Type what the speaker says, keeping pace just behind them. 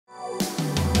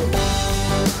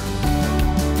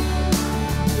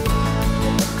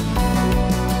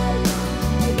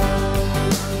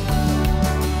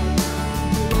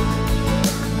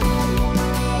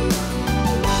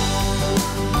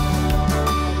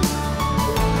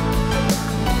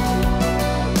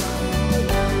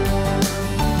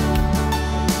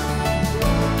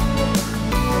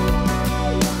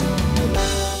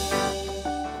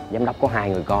có 2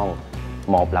 người con.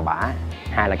 Một là bả,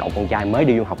 hai là cậu con trai mới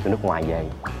đi du học từ nước ngoài về.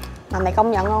 Mà mày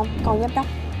công nhận không? Con giám đốc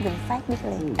nhìn phát biết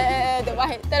liền. Ê, tụi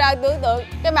bay, tao đang tưởng tượng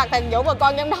cái mặt thằng Vũ và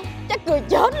con giám đốc chắc cười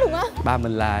chết luôn á. Ba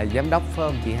mình là giám đốc phải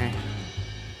không chị hai?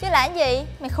 Chứ là cái gì?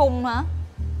 Mày khùng hả?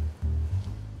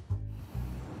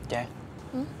 Trang.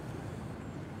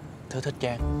 Thư thích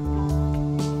Trang.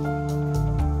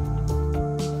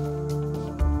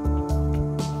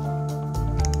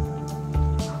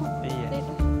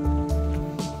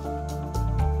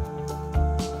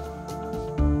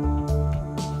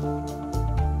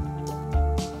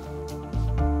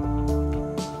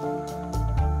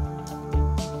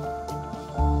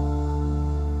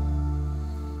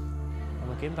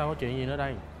 Kiếm tao có chuyện gì nữa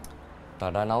đây?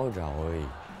 Tao đã nói rồi,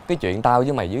 cái chuyện tao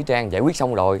với mày với Trang giải quyết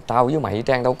xong rồi. Tao với mày với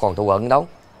Trang đâu còn thù hận đâu.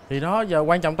 Thì đó, giờ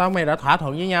quan trọng tao mày đã thỏa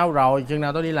thuận với nhau rồi. Chừng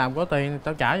nào tao đi làm có tiền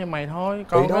tao trả cho mày thôi.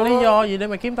 Còn có lý do gì để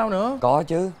mày kiếm tao nữa? Có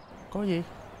chứ. Có gì?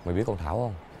 Mày biết con Thảo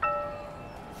không?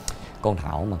 Con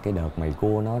Thảo mà cái đợt mày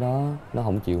cua nó đó, nó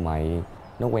không chịu mày.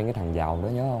 Nó quen cái thằng giàu đó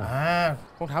nhớ không? À,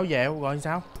 con Thảo dẹo rồi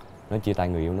sao? Nó chia tay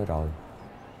người yêu nó rồi.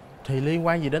 Thì liên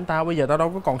quan gì đến tao? Bây giờ tao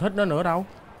đâu có còn thích nó nữa đâu.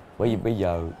 Bởi vì bây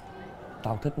giờ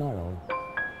tao thích nó rồi.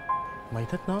 Mày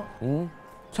thích nó? Ừ.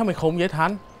 Sao mày khùng vậy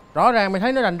Thành? Rõ ràng mày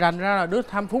thấy nó rành ra là đứa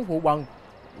tham phú phụ bần.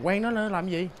 Quen nó làm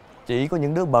gì? Chỉ có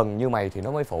những đứa bần như mày thì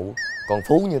nó mới phụ. Còn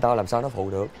phú như tao làm sao nó phụ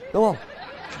được, đúng không?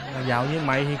 Mà giàu như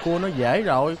mày thì cua nó dễ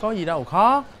rồi, có gì đâu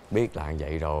khó. Biết là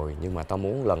vậy rồi, nhưng mà tao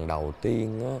muốn lần đầu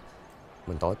tiên á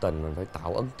mình tỏ tình, mình phải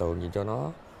tạo ấn tượng gì cho nó.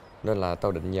 Nên là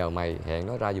tao định nhờ mày hẹn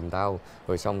nó ra giùm tao.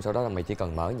 Rồi xong sau đó là mày chỉ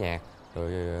cần mở nhạc,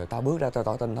 rồi tao bước ra tao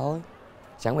tỏ tình thôi.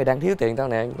 Sẵn mày đang thiếu tiền tao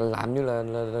nè, làm như là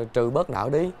trừ bớt nợ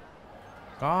đi.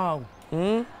 Có không?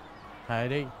 Ừ. Thề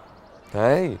đi.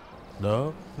 Thế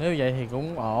được, nếu vậy thì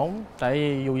cũng ổn. Tại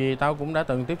vì dù gì tao cũng đã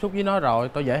từng tiếp xúc với nó rồi.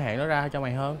 Tao dễ hẹn nó ra cho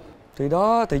mày hơn. Thì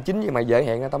đó, thì chính vì mày dễ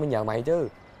hẹn ra tao mới nhờ mày chứ.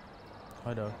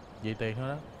 Thôi được, vì tiền thôi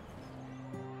đó.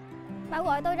 Bảo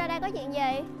gọi tôi ra đây có chuyện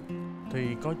gì?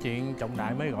 Thì có chuyện trọng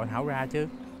đại mới gọi Thảo ra chứ.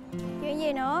 Chuyện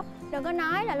gì nữa? Đừng có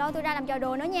nói là lôi tôi ra làm trò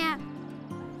đùa nữa nha.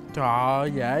 Trời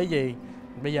ơi, dễ gì.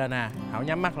 Bây giờ nè, Thảo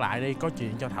nhắm mắt lại đi, có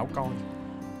chuyện cho Thảo coi.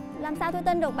 Làm sao tôi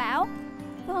tin được Bảo?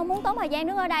 Tôi không muốn tốn thời gian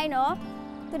đứng ở đây nữa.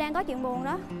 Tôi đang có chuyện buồn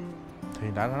đó. Thì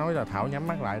đã nói là Thảo nhắm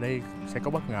mắt lại đi, sẽ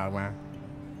có bất ngờ mà.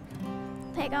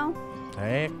 Thiệt không?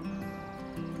 Thiệt.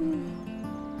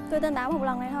 Tôi tin Bảo một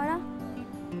lần này thôi đó.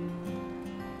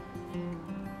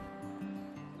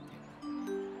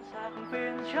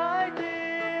 Trái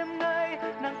tim này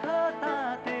nàng thơ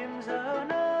ta tìm giờ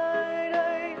nơi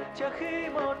đây, chờ khi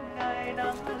một ngày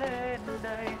nắng lên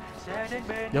đây sẽ đến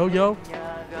bên vô vô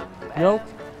nhà gặp vô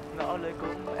ngỏ lời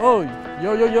cùng ôi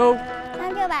vô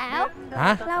Sao chưa Bảo?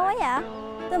 hả? Lâu quá vậy?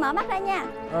 Tôi mở mắt ra nha.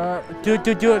 Chưa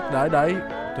đợi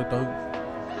từ từ.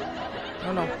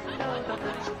 Nó đâu?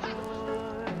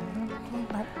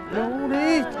 Đâu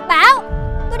đi Bảo,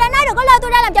 tôi đã nói đừng có lôi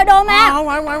tôi ra làm trò đùa mà. Không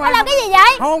Ông làm cái gì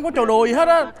vậy? Không có trò đùa gì hết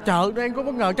á. Chờ đang có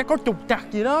bất ngờ, chắc có trục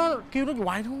trặc gì đó. Kêu nó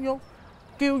hoài không vô.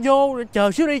 Kêu vô,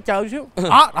 chờ xíu đi, chờ xíu.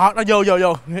 Đó,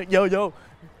 vô.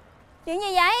 Chuyện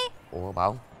gì vậy? Ủa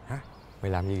Bảo, hả?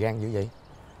 Mày làm gì gan dữ vậy?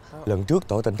 Lần trước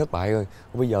tỏ tình thất bại rồi,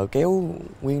 bây giờ kéo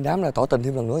nguyên đám ra tỏ tình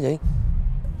thêm lần nữa vậy?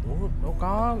 Ủa, đâu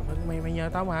có, mày nhờ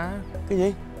tao mà. Cái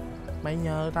gì? Mày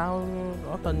nhờ tao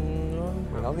tỏ tình.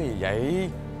 Mày nói cái gì vậy?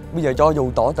 Bây giờ cho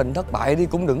dù tỏ tình thất bại đi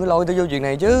cũng đừng có lôi tao vô chuyện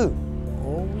này chứ.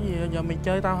 Ủa cái gì giờ mày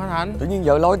chơi tao hả Thành? Tự nhiên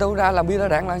giờ lôi tao ra làm bia đỡ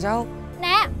đạn là sao?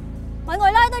 Nè, mọi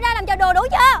người lôi tôi ra làm trò đùa đủ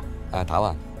chưa? À Thảo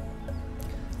à,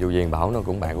 dù gì Bảo nó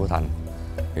cũng bạn của Thành.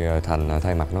 Thì Thành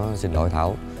thay mặt nó xin lỗi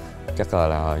Thảo. Chắc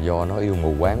là do nó yêu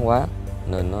mù quáng quá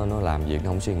nên nó làm việc nó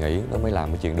không suy nghĩ, nó mới làm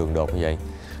cái chuyện đường đột như vậy.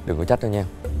 Đừng có trách nó nha.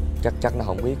 Chắc nó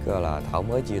không biết là Thảo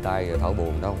mới chia tay rồi Thảo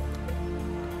buồn đâu.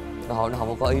 Nó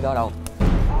không có ý đó đâu.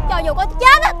 Cho dù có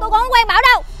chết á, tôi cũng không quen Bảo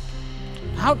đâu.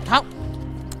 Thảo.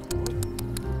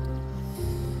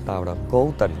 Tao đã cố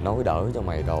tình nói đỡ cho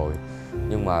mày rồi,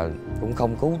 nhưng mà cũng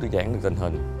không cứu được giãn được tình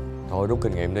hình. Thôi rút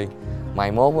kinh nghiệm đi.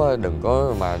 Mai mốt á, đừng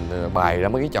có mà bày ra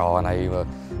mấy cái trò này mà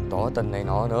tỏ tình này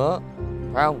nọ nữa,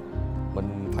 phải không?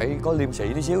 Mình phải có liêm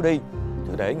sỉ tí xíu đi,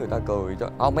 chứ để người ta cười cho.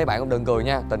 Không, mấy bạn cũng đừng cười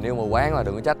nha, tình yêu mù quáng mà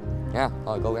đừng có trách nha.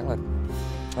 Thôi cố gắng lên.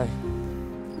 Thôi.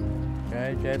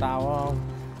 Chơi tao không?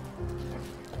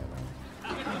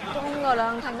 Tôi không ngờ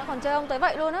là Thành nó còn chơi ông tới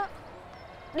vậy luôn á.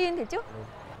 Điên thì chứ.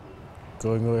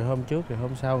 Cười người hôm trước thì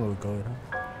hôm sau người cười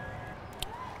thôi.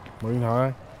 Mượn điện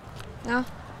thoại. À.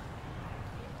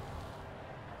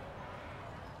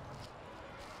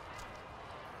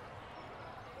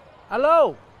 Alo.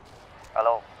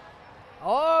 Alo.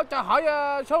 Ủa cho hỏi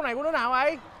số này của đứa nào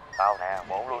vậy? Tao nè,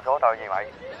 bộ luôn số tao gì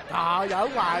mày? Trời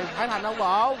giỡn hoài, phải Thành không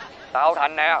bộ? Tao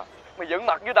Thành nè, mày giỡn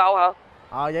mặt với tao hả?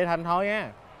 Vậy Thành thôi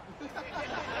nha.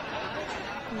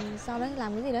 Sao đấy,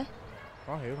 làm cái gì đấy?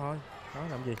 Có hiểu thôi, nói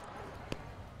làm gì.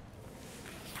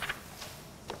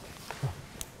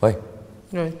 Ôi,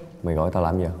 Gì? mày gọi tao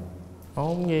làm gì vậy?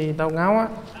 Không gì, tao ngáo á.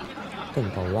 Tình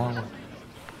tào lao.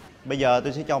 Bây giờ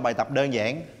tôi sẽ cho bài tập đơn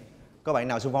giản. Có bạn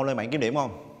nào xung phong lên bảng kiểm điểm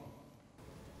không?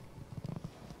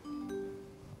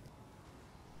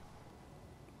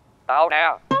 Tao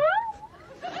nè.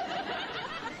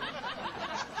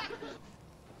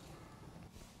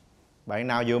 Bạn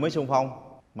nào vừa mới xung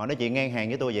phong mà nói chuyện ngang hàng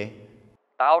với tôi vậy?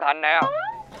 Tao Thành nè.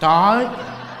 Trời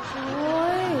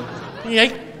Ôi. cái gì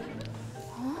vậy?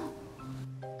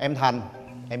 Em Thành,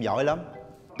 em giỏi lắm.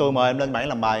 Tôi mời em lên bảng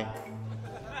làm bài.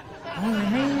 Ôi mày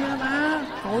hay nha ba.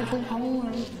 Trời xung phong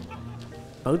rồi.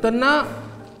 Tự tin á.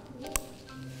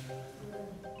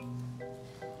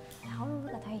 Láo luôn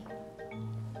cả thầy.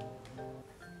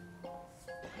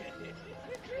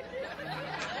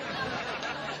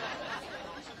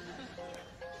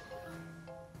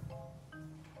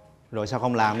 Rồi sao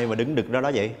không làm đi mà đứng đực đó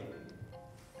đó vậy?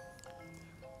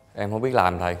 Em không biết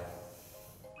làm thầy.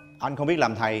 Anh không biết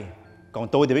làm thầy, còn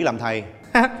tôi thì biết làm thầy.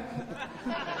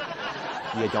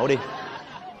 Về chỗ đi.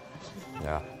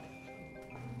 Dạ.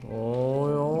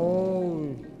 Ôi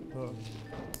ôi.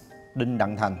 Đinh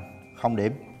Đặng Thành, không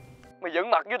điểm. Mày giỡn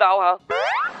mặt với tao hả?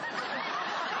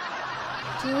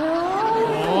 Trời ơi.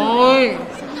 Ôi.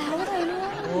 Sao láo với thầy luôn?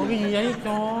 Ôi cái gì vậy?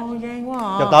 Trời gian quá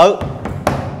à. Trật tự.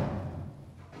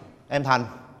 Em Thành,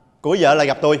 cuối giờ lại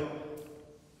gặp tôi.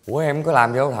 Ủa em có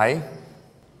làm gì đâu thầy?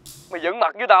 Mày giỡn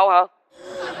mặt với tao hả?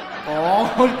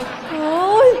 Ôi.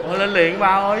 Ôi lên liền ba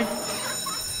ơi.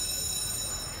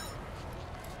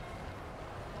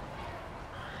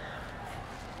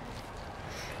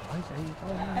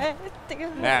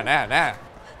 Nè nè nè.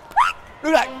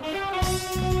 Đứng lại.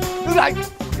 Đứng lại.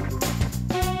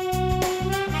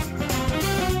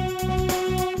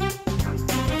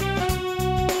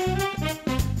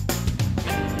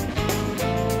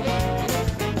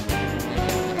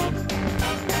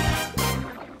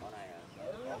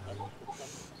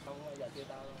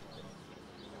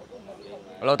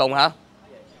 Alo Tùng hả?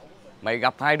 Mày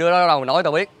gặp hai đứa đó đâu mà nói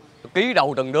tao biết. Tao ký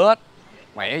đầu từng đứa hết.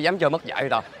 Mẹ dám chơi mất dạy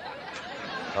tao.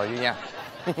 Rồi đi nha.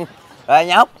 Ê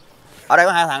nhóc, ở đây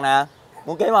có hai thằng nè,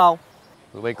 muốn kiếm không?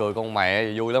 Tụi bay cười con mẹ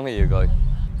gì vui lắm cái gì cười.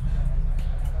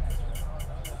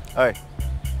 Ê,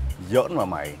 giỡn mà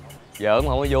mày. Giỡn mà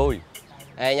không có vui.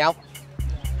 Ê nhóc,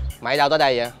 mày đâu tới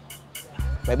đây vậy?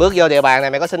 Mày bước vô địa bàn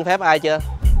này mày có xin phép ai chưa?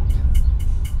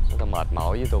 Tao mệt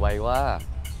mỏi với tụi bay quá.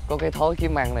 Có cái thói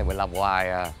kiếm ăn này mình làm hoài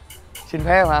à. Xin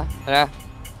phép hả? Nè.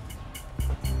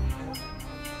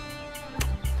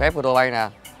 Phép của tụi bay nè.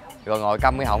 Rồi ngồi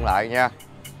câm cái họng lại nha.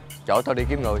 Chỗ tao đi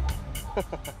kiếm người.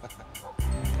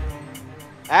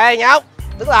 Ê nhóc,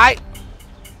 đứng lại.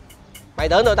 Mày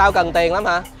tưởng tụi tao cần tiền lắm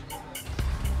hả?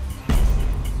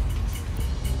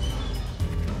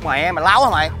 Mẹ mày láo hả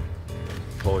mày?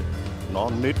 Thôi, nó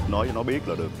nít nói cho nó biết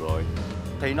là được rồi.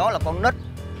 Thì nó là con nít,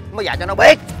 mới dạy cho nó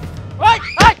biết. Ê,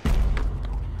 ê.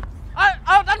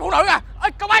 Ê, đánh phụ nữ à. Ê,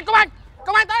 công an tới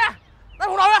à. Đánh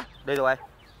phụ nữ à. Đi tụi bay.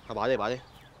 Thôi bỏ đi.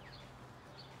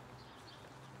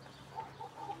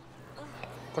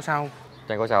 Có sao không?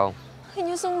 Trang có sao không? Hình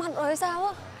như sưng mặt rồi hay sao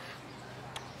á?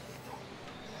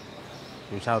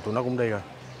 Dù sao tụi nó cũng đi rồi.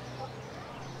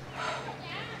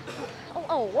 Ông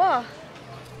ẩu quá à.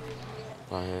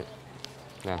 Rồi,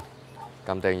 nè,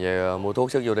 cầm tiền về mua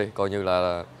thuốc sức vô đi. Coi như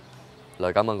là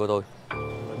lời cảm ơn của tôi.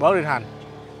 Bớt đi Thành.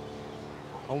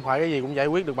 Không phải cái gì cũng giải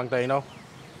quyết được bằng tiền đâu.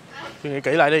 Suy nghĩ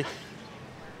kỹ lại đi.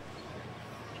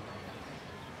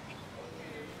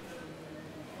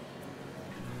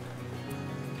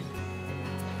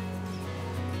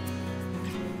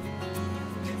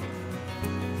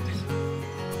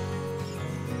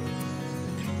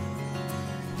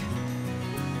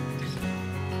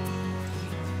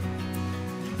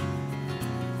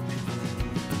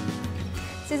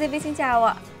 CCTV xin chào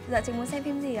ạ. Dạ chị muốn xem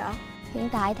phim gì ạ? Hiện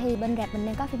tại thì bên rạp mình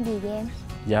đang có phim gì vậy em?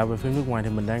 Dạ về phim nước ngoài thì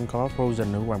mình đang có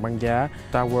Frozen, Nữ hoàng băng giá,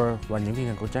 Tower và những thiên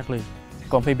thần của Charlie.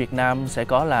 Còn phim Việt Nam sẽ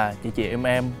có là Chị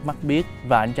em, Mắt Biết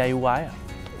và Anh Trai Yêu Quái ạ.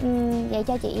 Vậy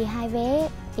cho chị 2 vé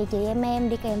Chị em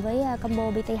đi kèm với combo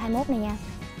PT21 này nha.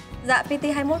 Dạ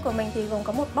PT21 của mình thì gồm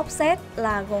có một box set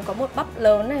là gồm có một bắp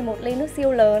lớn này, một ly nước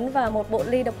siêu lớn và một bộ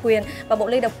ly độc quyền. Và bộ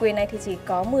ly độc quyền này thì chỉ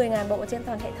có 10.000 bộ trên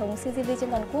toàn hệ thống CCTV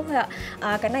trên toàn quốc thôi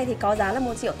ạ. Cái này thì có giá là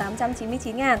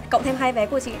 1.899.000, cộng thêm 2 vé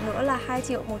của chị nữa là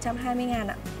 2.120.000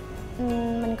 ạ.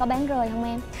 Mình có bán rời không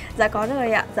em? Dạ có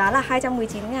rời ạ, giá là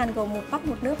 219.000 gồm một bắp,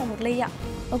 một nước và một ly ạ.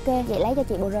 Ok, vậy lấy cho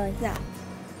chị bộ rời. Dạ.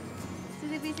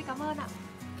 CCTV xin cảm ơn ạ.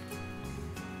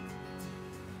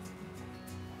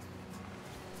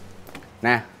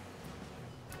 Nè,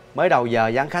 mới đầu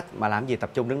giờ vắng khách mà làm gì tập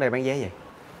trung đứng đây bán vé vậy?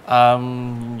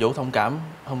 Vũ thông cảm,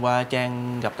 hôm qua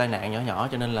Trang gặp tai nạn nhỏ nhỏ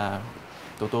cho nên là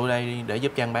tụi tôi ở đây để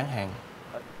giúp Trang bán hàng.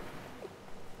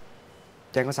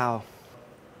 Trang có sao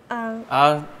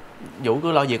không? Vũ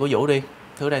cứ lo việc của Vũ đi,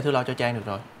 Thứ đây Thứ lo cho Trang được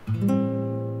rồi.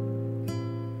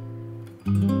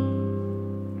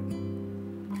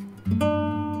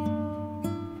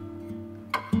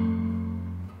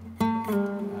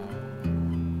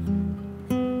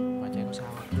 Trang có sao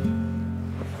không?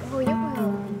 Hơi nhức quá à.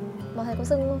 Mà thầy có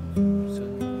sưng không?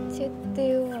 Chết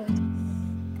tiêu rồi.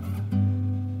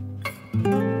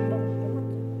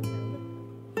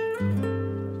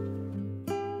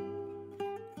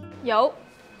 Vũ.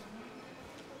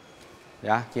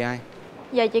 Dạ, chị hai.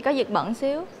 Giờ chị có việc bận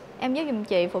xíu, em giúp giùm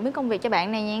chị phụ mấy công việc cho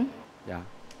bạn này nha. Dạ.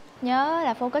 Nhớ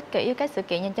là focus kỹ với các sự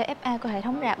kiện dành cho FA của hệ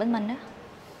thống rạp bên mình đó.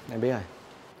 Em biết rồi.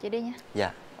 Chị đi nha.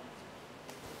 Dạ.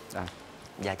 Dạ.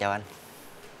 Dạ chào anh.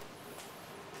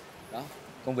 Đó,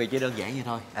 công việc chỉ đơn giản vậy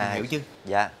thôi, em hiểu chứ?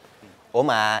 Dạ. Ủa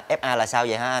mà FA là sao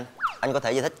vậy hả anh? Anh có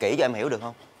thể giải thích kỹ cho em hiểu được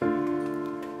không?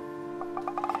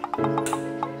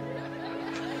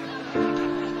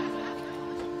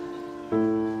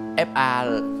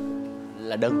 FA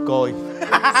là đơn côi.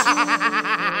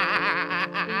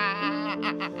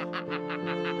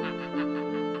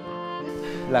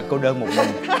 Là cô đơn một mình.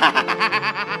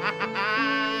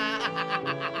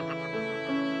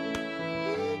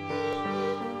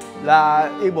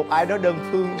 Là yêu một ai đó đơn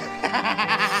phương.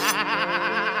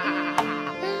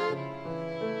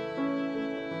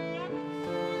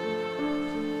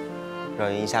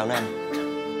 Rồi sao nữa anh?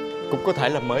 Cũng có thể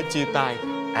là mới chia tay.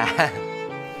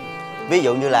 Ví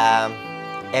dụ như là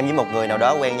em với một người nào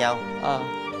đó quen nhau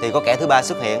thì có kẻ thứ ba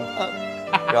xuất hiện.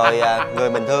 Rồi người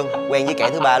bình thường quen với kẻ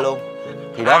thứ ba luôn.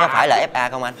 Thì đó có phải là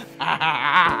FA không anh?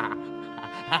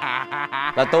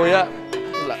 Là tôi á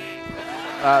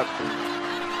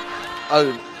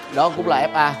đó cũng là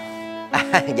FA.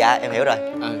 Dạ em hiểu rồi.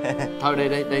 Thôi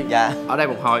đi. Dạ. Ở đây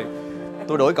một hồi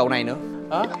tôi đuổi cậu này nữa.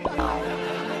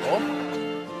 Ủa?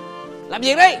 Làm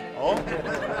việc đi. Ủa?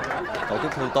 Cậu tiếp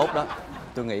thu tốt đó.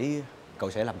 Tôi nghĩ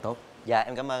cậu sẽ làm tốt. Dạ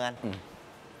em cảm ơn anh.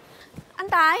 Anh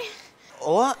Tài.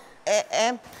 Ủa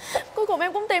em? Cuối cùng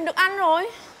em cũng tìm được anh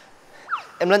rồi.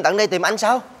 Em lên tận đây tìm anh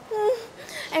sao?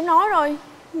 Em nói rồi,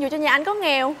 dù cho nhà anh có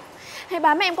nghèo hay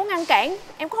ba mấy em có ngăn cản,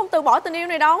 em cũng không từ bỏ tình yêu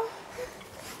này đâu.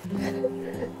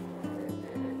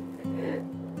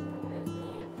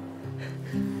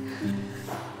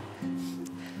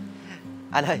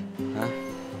 Anh ơi. Hả?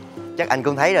 Chắc anh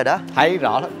cũng thấy rồi đó. Thấy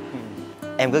rõ lắm.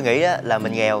 Em cứ nghĩ là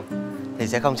mình nghèo thì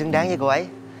sẽ không xứng đáng với cô ấy.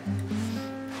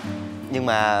 Nhưng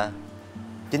mà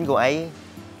chính cô ấy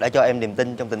đã cho em niềm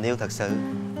tin trong tình yêu thật sự.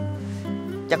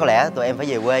 Chắc có lẽ tụi em phải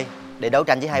về quê để đấu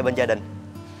tranh với hai bên gia đình.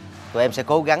 Tụi em sẽ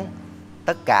cố gắng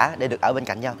tất cả để được ở bên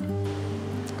cạnh nhau.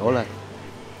 Cố lên.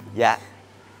 Dạ.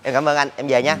 Em cảm ơn anh, em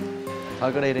về nha.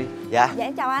 Thôi cứ đi đi. Dạ. Dạ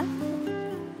em chào anh.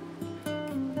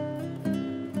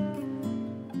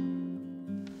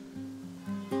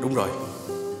 Đúng rồi.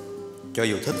 Cho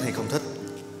dù thích hay không thích,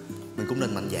 mình cũng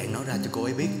nên mạnh dạn nói ra cho cô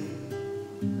ấy biết.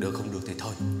 Được không được thì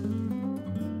thôi.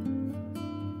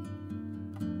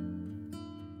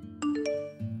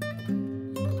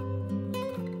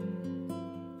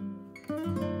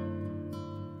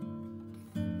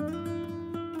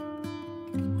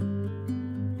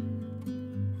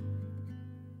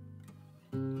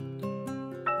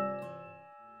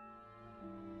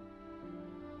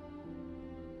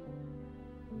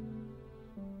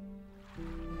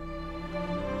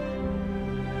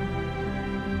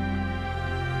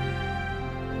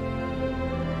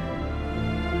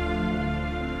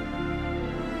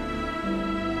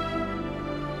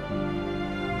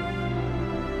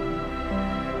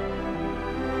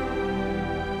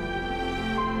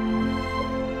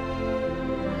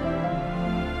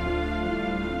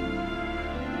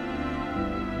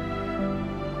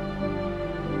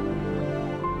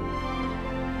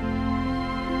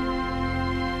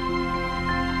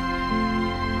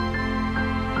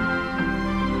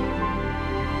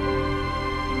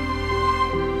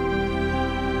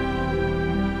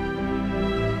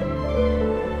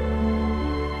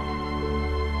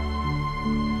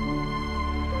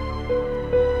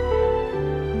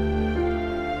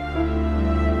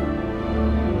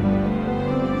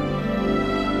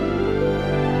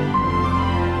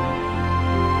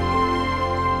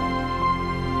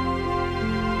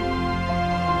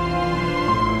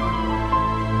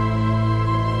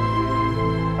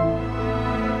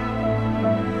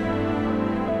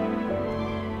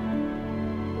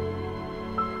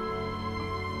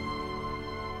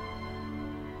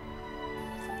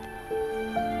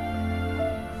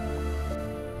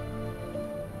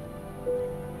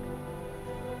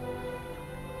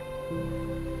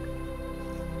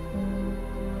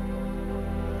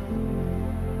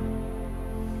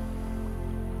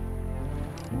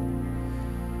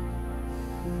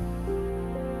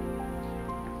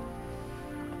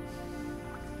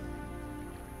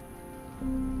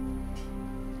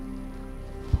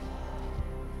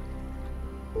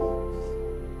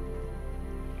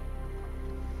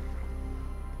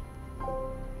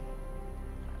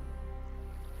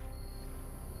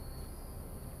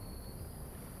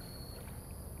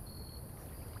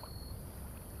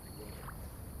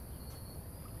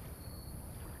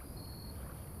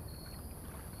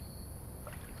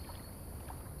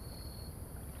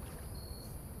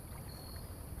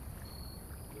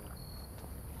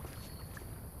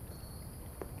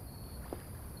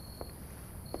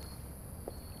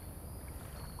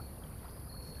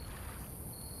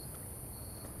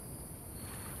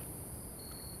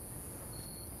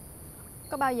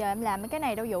 Có bao giờ em làm mấy cái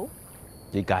này đâu Vũ.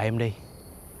 Chị kệ em đi.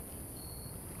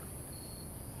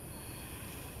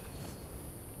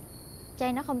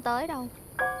 Trang nó không tới đâu.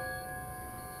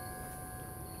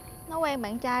 Nó quen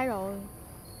bạn trai rồi.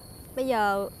 Bây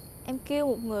giờ em kêu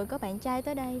một người có bạn trai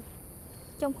tới đây,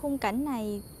 trong khung cảnh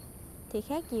này thì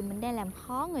khác gì mình đang làm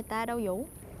khó người ta đâu Vũ.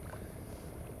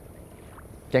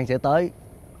 Trang sẽ tới.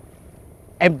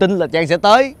 Em tin là Trang sẽ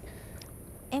tới.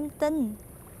 Em tin.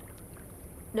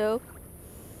 Được.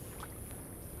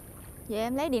 Vậy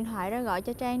em lấy điện thoại ra gọi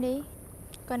cho Trang đi,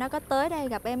 coi nó có tới đây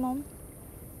gặp em không.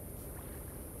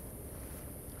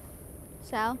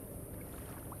 Sao?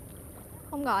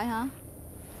 Không gọi hả?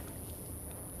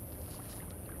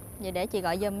 Vậy để chị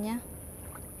gọi giùm nha.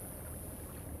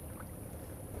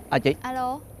 Chị.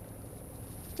 Alo.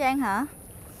 Trang hả?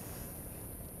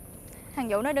 Thằng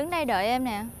Vũ nó đứng đây đợi em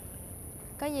nè.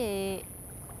 Có gì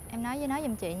em nói với nó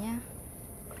giùm chị nha.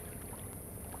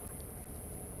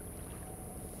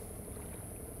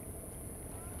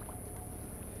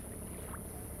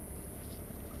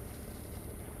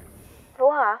 Vũ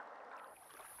hả?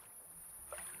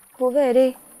 Vũ về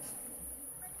đi.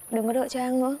 Đừng có đợi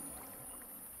Trang nữa.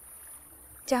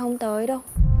 Trang không tới đâu.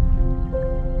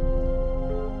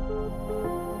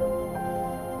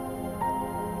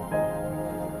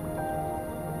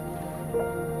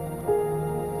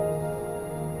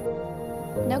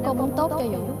 Nếu cô muốn tốt cho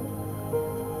Vũ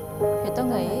thì tôi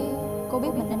nghĩ cô biết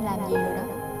mình nên làm gì rồi đó.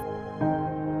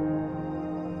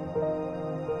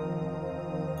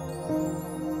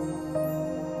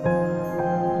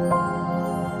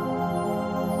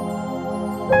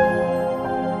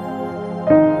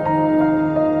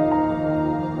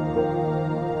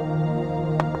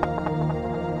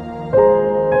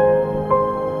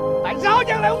 Tại sao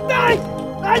chẳng lại không tới?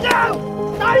 Tại sao?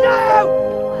 Tại sao?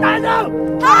 Tại sao?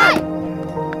 Thôi!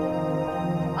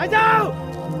 Tại sao?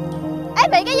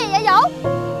 Em bị cái gì vậy Vũ?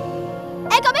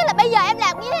 Em có biết là bây giờ em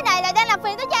làm như thế này là đang làm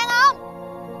phiền tới Trang không?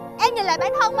 Em nhìn lại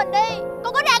bản thân mình đi.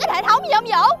 Con có ra cái hệ thống gì không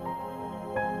Vũ?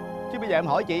 Chứ bây giờ em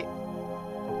hỏi chị,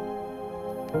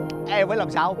 em phải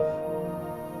làm sao?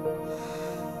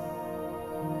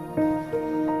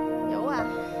 Vũ à,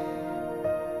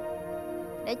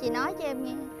 để chị nói cho em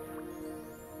nghe.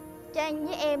 Trang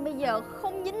với em bây giờ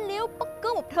không dính líu bất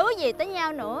cứ một thứ gì tới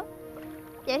nhau nữa.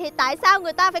 Vậy thì tại sao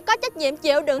người ta phải có trách nhiệm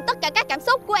chịu đựng tất cả các cảm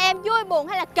xúc của em, vui buồn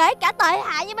hay là kể cả tệ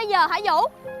hại như bây giờ hả Vũ?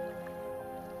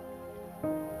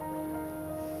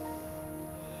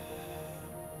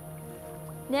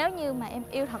 Nếu như mà em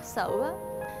yêu thật sự á,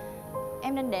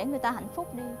 em nên để người ta hạnh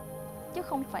phúc đi, chứ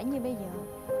không phải như bây giờ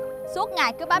suốt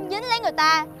ngày cứ bám dính lấy người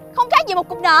ta, không khác gì một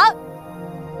cục nợ.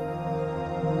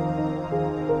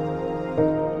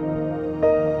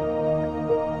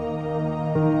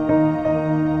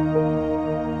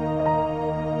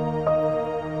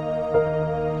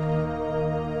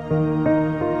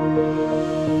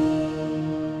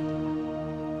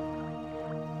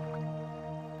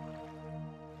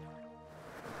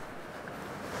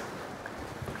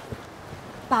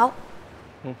 Bảo.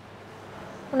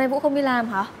 Hôm nay Vũ không đi làm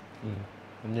hả?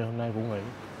 Hình như hôm nay Vũ nghỉ.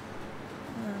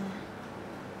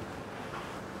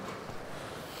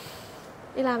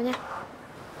 Đi làm nha.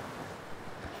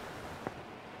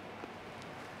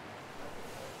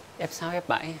 F6,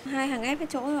 F7. 2 hàng ép hết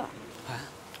chỗ rồi ạ.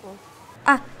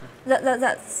 Hả?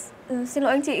 Dạ. Xin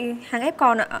lỗi anh chị, hàng ép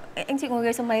còn ạ. Anh chị ngồi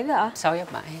ghế số mấy vậy ạ? 6, F7.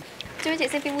 Chúc anh chị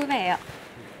xem phim vui vẻ ạ.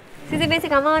 xin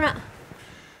cảm ơn ạ.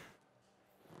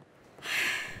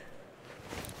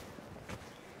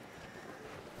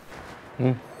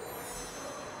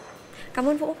 Cảm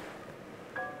ơn Vũ.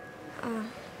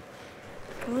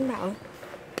 Cảm ơn Bảo.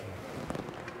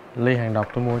 Ly hàng độc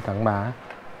tôi mua tặng bà.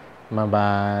 Mà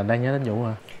bà đang nhớ đến Vũ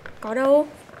à? Có đâu.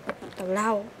 Tào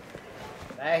lao.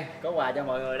 Đây, có quà cho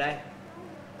mọi người đây.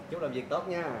 Chúc làm việc tốt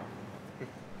nha.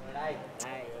 Đây,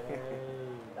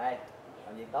 đây,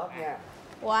 làm việc tốt nha.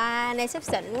 Wow, nay sếp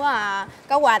xịn quá à.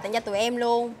 Có quà tặng cho tụi em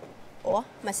luôn. Ủa,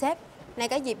 mà sếp, nay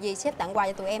có dịp gì sếp tặng quà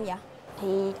cho tụi em vậy?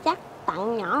 Thì chắc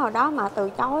tặng nhỏ hồi đó mà từ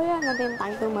chối á, nên em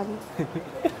tặng tụi mình.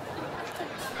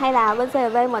 Hay là bên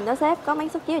CRV mình đó sếp có mấy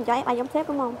suất chiếu dành cho FA giống sếp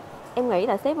đúng không? Em nghĩ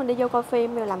là sếp mình đi vô coi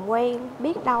phim rồi làm quen,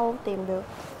 biết đâu tìm được.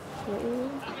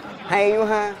 Hay quá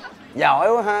ha,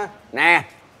 giỏi quá ha. Nè.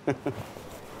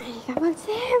 Cảm ơn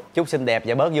sếp. Chúc xinh đẹp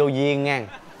và bớt vô duyên nha.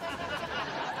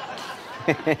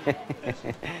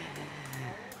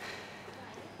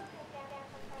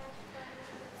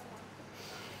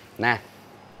 Nè,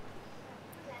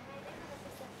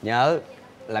 nhớ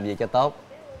làm gì cho tốt,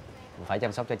 phải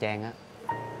chăm sóc cho Trang á.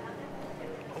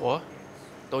 Ủa,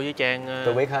 tôi với Trang...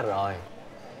 Tôi biết hết rồi.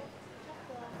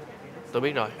 Tôi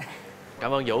biết rồi.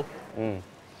 Cảm ơn Vũ.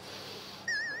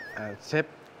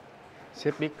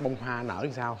 Sếp biết bông hoa nở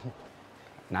làm sao không?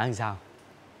 Nở làm sao?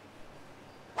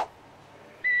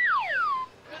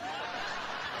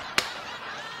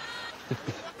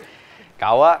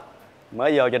 Cậu á,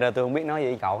 mới vô cho nên tôi không biết nói gì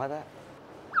với cậu hết á.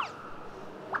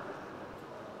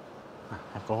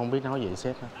 Cô không biết nói gì với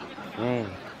sếp hết.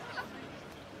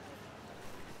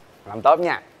 Làm tốt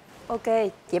nha. Ok,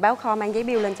 chị báo kho mang giấy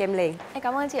bill lên cho em liền. Em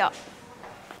cảm ơn chị ạ.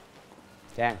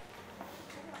 Trang.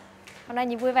 Hôm nay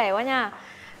nhìn vui vẻ quá nha.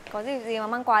 Có dịp gì mà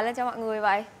mang quà lên cho mọi người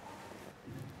vậy?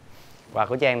 Quà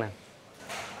của Trang nè.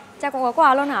 Cha cũng có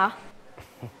quà luôn hả?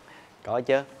 Có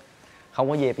chứ. Không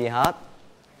có dịp gì hết.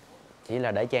 Chỉ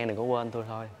là để Trang đừng có quên tôi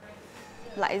thôi.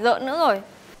 Lại giỡn nữa rồi.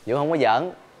 Vũ không có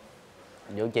giỡn.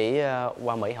 Vũ chỉ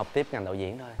qua Mỹ học tiếp ngành đạo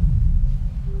diễn thôi.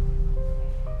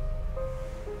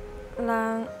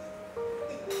 Là...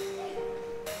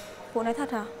 vụ này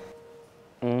thật hả?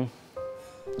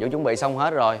 Vũ chuẩn bị xong hết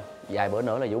rồi. Vài bữa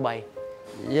nữa là Vũ bay.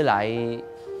 Với lại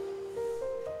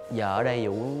giờ ở đây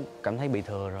Vũ cảm thấy bị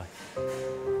thừa rồi.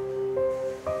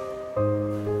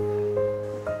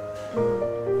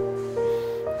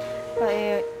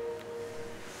 Vậy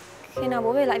khi nào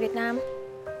bố về lại Việt Nam?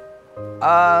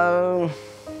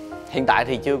 Hiện tại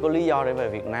thì chưa có lý do để về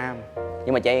Việt Nam.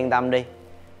 Nhưng mà Trang yên tâm đi.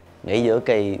 Nghỉ giữa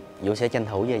kỳ Vũ sẽ tranh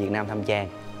thủ về Việt Nam thăm Trang.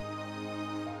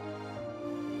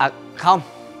 Không,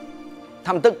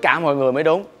 thăm tất cả mọi người mới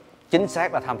đúng. Chính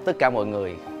xác là thăm tất cả mọi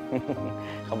người.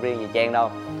 Không riêng gì Trang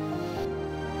đâu.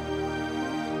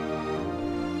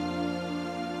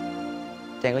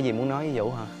 Trang có gì muốn nói với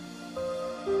Vũ hả?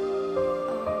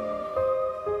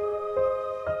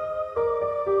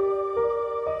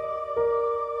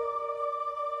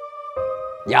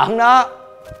 Giỡn đó.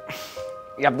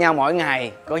 Gặp nhau mỗi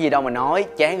ngày, có gì đâu mà nói,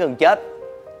 chán gần chết.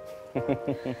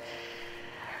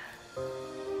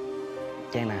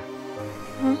 Trang nè.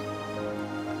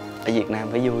 Ở Việt Nam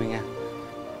phải vui nha.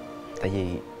 Tại vì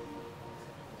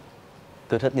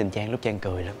tôi thích nhìn Trang lúc Trang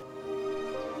cười lắm.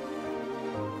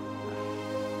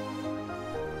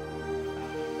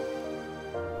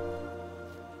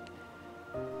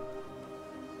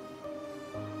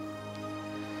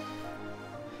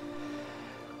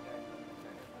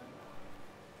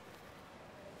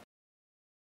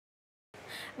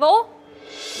 Vũ!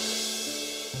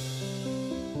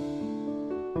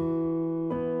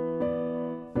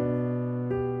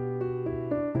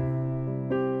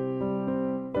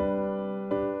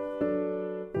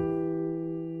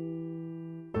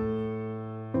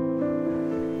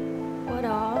 Qua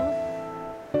đó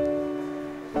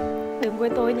đừng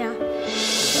quên tôi nha.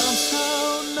 Làm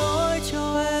sao nói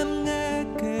cho em nghe,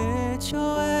 kể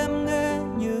cho em nghe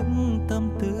những tâm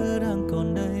tư đang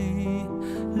còn đây.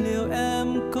 Liệu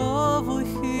em có vui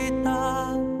khi ta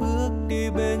bước đi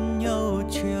bên nhau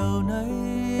chiều nay?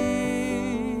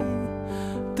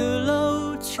 Từ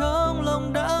lâu trong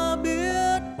lòng đã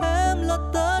biết em là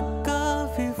tất cả,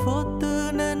 vì vô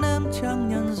tư nên em chẳng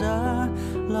nhận ra.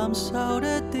 Làm sao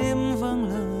để tim vâng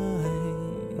lời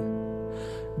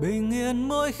bình yên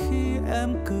mỗi khi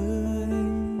em cười,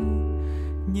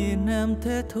 nhìn em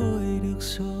thế thôi được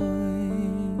rồi.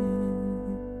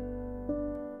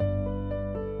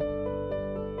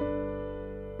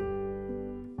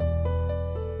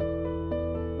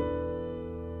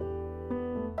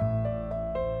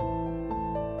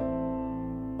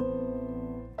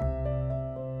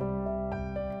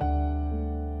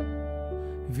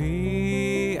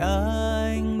 Vì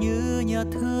anh như nhà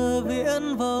thơ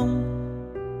viễn vông,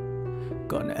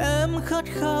 còn em khát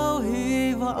khao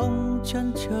hy vọng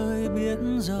chân trời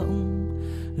biển rộng.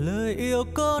 Lời yêu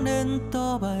có nên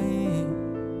to bày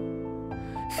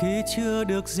khi chưa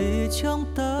được gì trong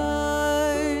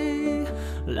tay?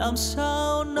 Làm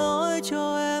sao nói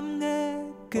cho em nghe,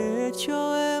 kể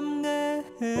cho em nghe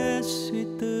hết suy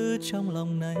tư trong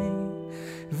lòng này.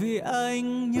 Vì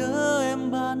anh nhớ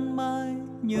em ban mai,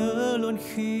 nhớ luôn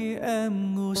khi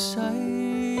em ngủ say.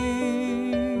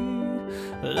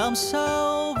 Làm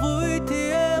sao vui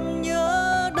thì em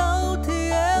nhớ, đau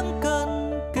thì em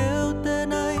cần, kêu tên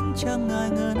anh chẳng ngại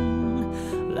ngần.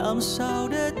 Làm sao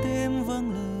để tim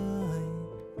vâng lời,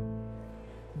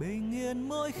 bình yên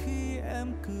mỗi khi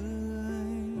em cười.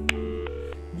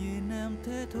 Nhìn em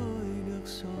thế thôi được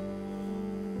rồi.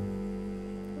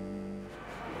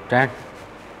 Trang,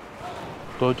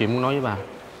 tôi có chuyện muốn nói với bà.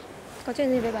 Có chuyện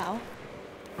gì vậy Bảo?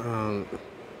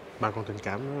 Bà còn tình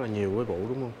cảm rất là nhiều với Vũ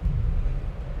đúng không?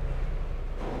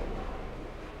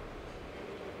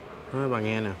 Nói bà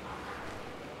nghe nè,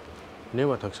 nếu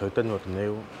bà thật sự tin vào tình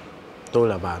yêu, tôi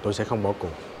là bà, tôi sẽ không bỏ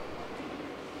cuộc.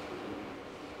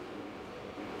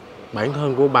 Bản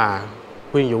thân của bà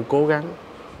khuyên Vũ cố gắng,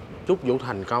 chúc Vũ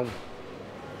thành công.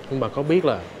 Nhưng bà có biết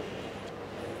là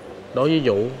đối với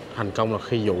Vũ, thành công là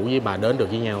khi Vũ với bà đến được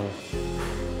với nhau.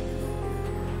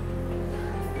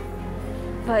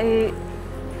 Vậy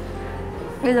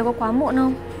bây giờ có quá muộn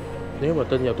không? Nếu mà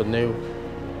tin vào tình yêu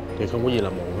thì không có gì là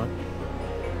muộn hết.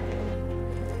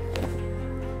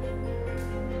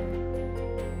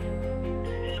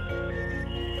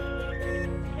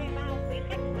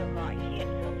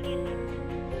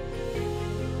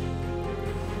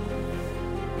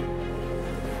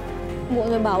 Muộn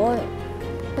rồi Bảo ơi,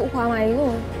 Vũ khóa máy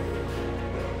rồi.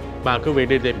 Bà cứ việc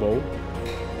đi tìm Vũ,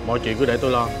 mọi chuyện cứ để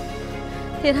tôi lo.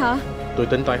 Thiệt hả? Tôi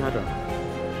tính toán hết rồi.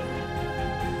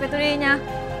 Vậy tôi đi nha.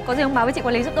 Có gì ông báo với chị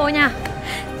quản lý giúp tôi nha.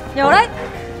 Nhớ đấy.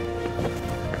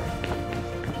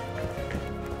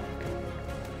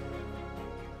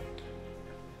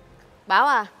 Bảo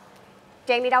à,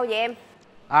 Trang đi đâu vậy em?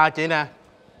 À chị nè,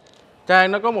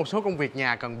 Trang nó có một số công việc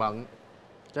nhà cần bận,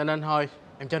 cho nên thôi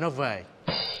em cho nó về.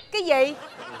 Cái gì?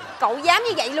 Cậu dám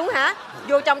như vậy luôn hả?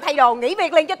 Vô trong thay đồ nghỉ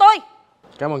việc liền cho tôi.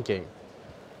 Cảm ơn chị.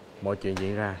 Mọi chuyện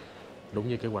diễn ra đúng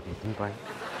như kế hoạch mình tính toán.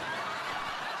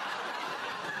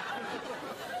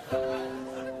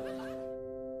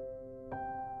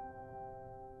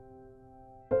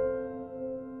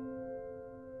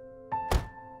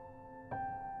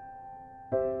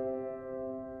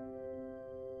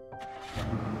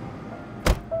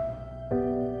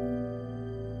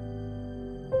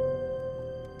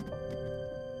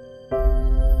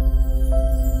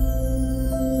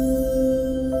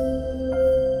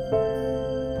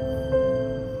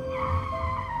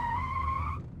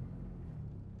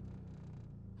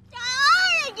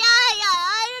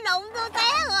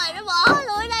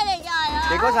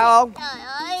 Có sao không? Trời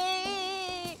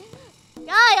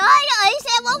ơi, nó ỉ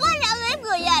xe bóng bánh đau ép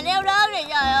người già đeo đơn này.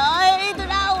 Trời ơi, tôi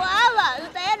đau quá mà, tôi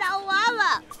té đau quá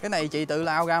mà. Cái này chị tự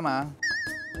lao ra mà.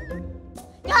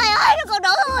 Trời ơi, nó còn đổ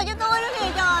thừa cho tôi nữa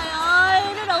kìa. Trời ơi,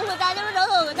 nó đổ người ta cho nó đổ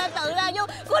thừa, người ta tự lao vô.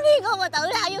 Có điên không mà tự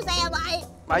lao vô xe mày.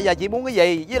 Bây giờ chị muốn cái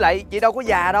gì? Với lại chị đâu có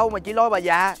già đâu mà chị lo bà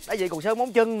già. Đã vậy còn sơn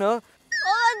móng chân nữa.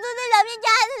 Tôi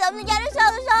làm cho cha nó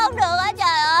sơn không được á.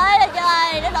 Trời ơi là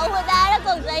trời, nó đụng người ta, nó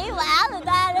còn sĩ vả người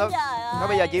ta nữa. Trời ơi. Nói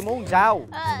bây giờ chị muốn làm sao?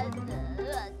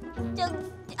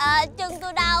 Chân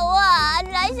tôi đau quá à.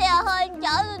 Anh lấy xe hơi anh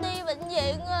chở tôi đi bệnh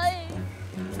viện ơi.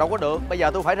 Đâu có được, bây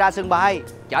giờ tôi phải ra sân bay.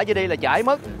 Chở chị đi là trễ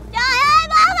mất. Trời ơi,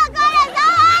 báo mà coi là sao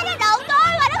ai nó đụng tôi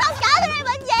mà nó không chở tôi đi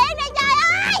bệnh viện này. Trời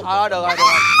ơi. Thôi được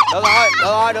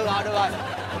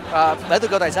rồi. Để tôi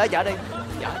kêu tài xế chở đi.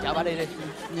 Chở bà đi đi.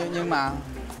 Nhưng mà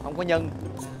không có nhân.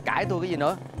 Cãi tôi cái gì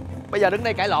nữa. Bây giờ đứng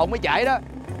đây cãi lộn mới trễ đó.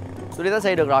 Tôi đi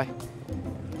taxi được rồi.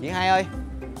 Chị Hai ơi,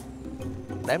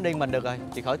 để em đi mình được rồi,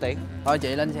 chị khỏi tiện. Thôi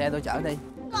chị lên xe tôi chở đi.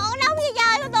 Còn nóng như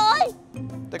trời của tôi.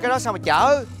 Thì cái đó sao mà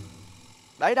chở?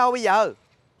 Để đâu bây giờ?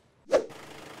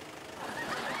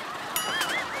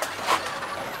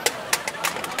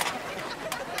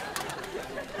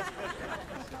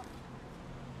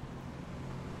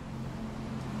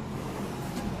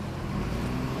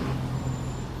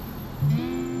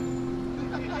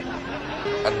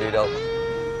 Anh đi đâu?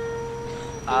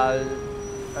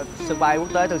 Sân bay quốc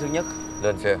tế Tân Sơn Nhất.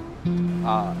 Lên xe.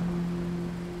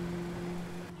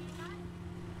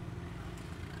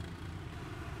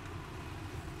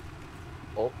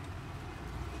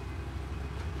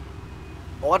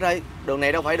 Ủa anh ơi, đường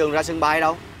này đâu phải đường ra sân bay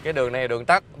đâu. Cái đường này là đường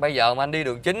tắt. Bây giờ mà anh đi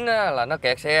đường chính á, là nó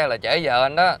kẹt xe, là trễ giờ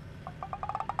anh đó.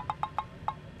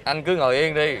 Anh cứ ngồi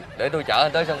yên đi, để tôi chở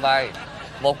anh tới sân bay.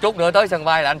 Một chút nữa tới sân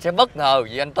bay là anh sẽ bất ngờ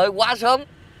vì anh tới quá sớm.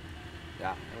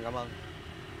 Dạ, em cảm ơn.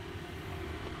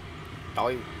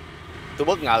 Trời, tôi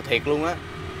bất ngờ thiệt luôn á.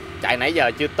 Chạy nãy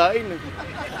giờ chưa tới nữa.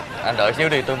 Anh đợi xíu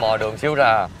đi, tôi mò đường xíu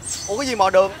ra. Ủa cái gì mò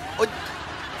đường? Ủa,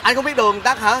 anh không biết đường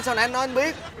tắt hả? Sao nãy anh nói anh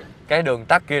biết? Cái đường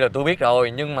tắt kia là tôi biết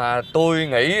rồi, nhưng mà tôi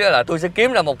nghĩ là tôi sẽ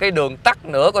kiếm ra một cái đường tắt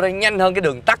nữa có thể nhanh hơn cái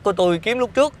đường tắt của tôi kiếm lúc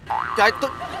trước. Trời,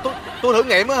 tôi thử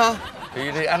nghiệm á hả?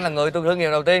 Thì anh là người tôi thử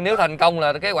nghiệm đầu tiên, nếu thành công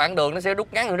là cái quãng đường nó sẽ rút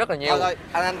ngắn hơn rất là nhiều. Thôi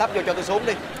anh tấp vô cho tôi xuống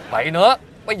đi. Vậy nữa,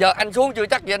 bây giờ anh xuống chưa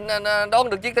chắc gì anh đón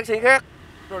được chiếc taxi khác.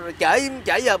 Rồi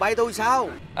trễ giờ bay tôi sao?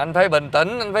 Anh phải bình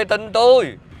tĩnh, anh phải tin tôi.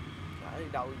 Trời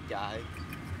đâu trời.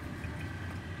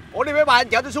 Ủa đi máy bay anh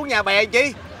chở tôi xuống nhà bè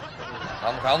chi?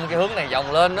 Không, cái hướng này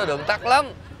vòng lên nó đường tắt lắm.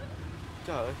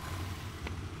 Trời ơi.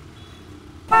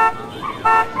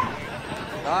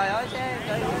 Trời ơi, xe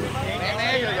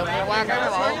né vô vòng này qua cái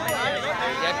đó bộ.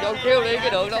 Dẹp vô xíu đi, cái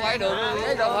đường đâu phải đường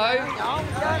đâu thôi.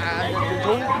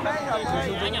 Xuống.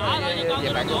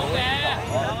 Dẹp bạn xuống.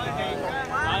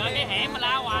 Trời ơi, cái hẻm mà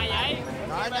la hoài vậy.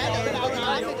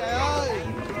 Trời ơi.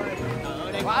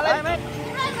 Khóa lên.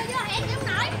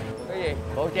 Cái gì?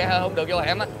 Bộ xe hơi không được vô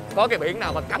hẻm á. Có cái biển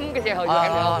nào mà cấm cái xe hơi vô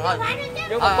hẻm được không?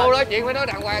 Nhưng mà cô nói chuyện phải nói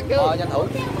đàng hoàng chứ. Tranh thủ.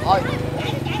 Thôi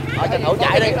tranh thủ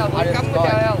chạy đi. Cấm cái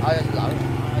xe không? Thôi xin lỗi.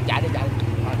 Chạy đi chạy.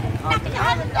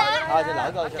 Thôi xin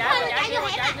lỗi cô.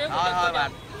 Thôi mà.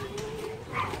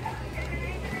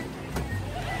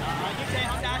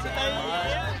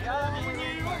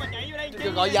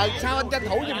 Gọi giờ sao anh tranh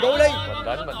thủ giùm tôi đi.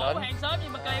 Bình tĩnh.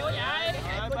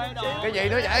 Cái gì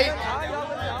nữa vậy?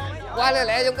 Qua lẹ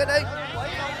lẹ trong cái đi.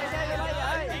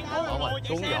 Ủa mà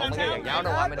xuống dọn mấy cái đèn giáo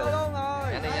đó qua mới được.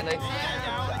 Nhanh đi.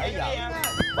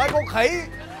 Quay con khỉ.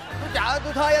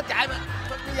 Tôi thuê anh chạy mà.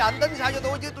 Bây giờ anh tính sao cho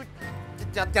tôi chứ tôi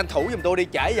tranh thủ giùm tôi đi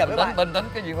trễ giờ mới bình tĩnh,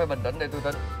 cái gì phải bình tĩnh để tôi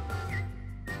tính.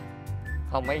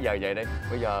 Không mấy giờ vậy đi.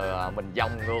 Bây giờ mình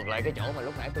vòng ngược lại cái chỗ mà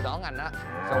lúc nãy tôi đón anh á.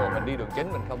 Xong rồi mình đi đường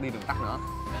chính, mình không đi đường tắt nữa.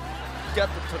 Chết,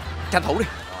 tranh thủ đi.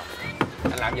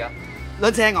 Anh làm gì vậy?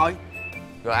 Lên xe ngồi.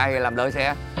 Rồi ai làm đợi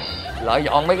xe? Lợi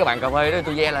dọn mấy cái bàn cà phê đó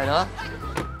tôi ve lại nữa.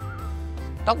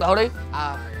 Tốc độ đi.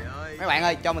 Mấy bạn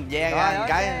ơi, cho mình ve ra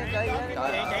cái.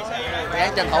 Gán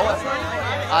tranh thủ.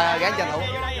 Gán tranh thủ.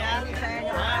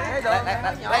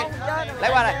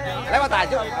 Lấy qua đây. Lấy qua tài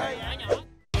chút.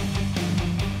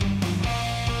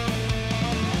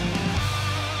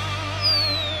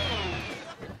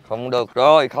 Không được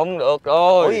rồi.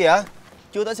 Ủa gì vậy?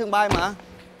 Chưa tới sân bay mà.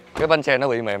 Cái bánh xe nó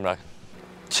bị mềm rồi.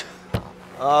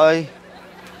 Ơi.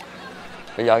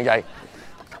 Bây giờ như vậy.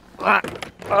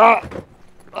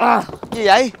 Gì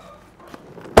vậy?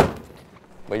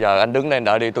 Bây giờ anh đứng đây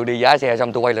đợi đi, tôi đi giá xe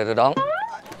xong tôi quay lại tôi đón.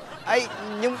 Ê,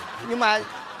 nhưng mà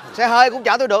xe hơi cũng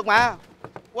chở tôi được mà.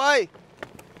 Quay.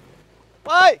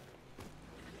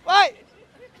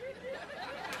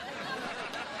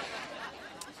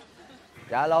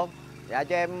 Dạ alo. Dạ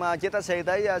cho em chiếc taxi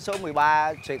tới số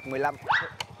 13/15.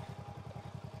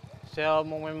 Xe ôm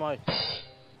không em ơi?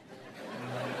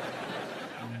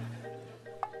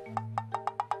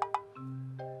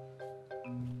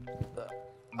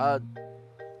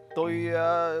 Tôi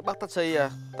bắt taxi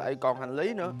tại còn hành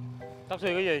lý nữa. Taxi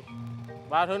cái gì?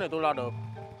 3 thứ này tôi lo được.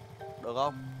 Được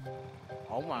không?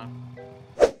 Ổn mà.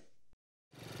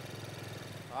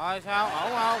 Rồi sao,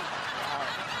 ổn không?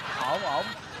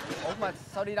 Ổn mà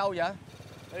sao đi đâu vậy?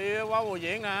 Đi qua buổi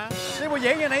diễn nè. Đi buổi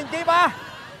diễn như này chi ba?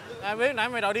 Ai biết nãy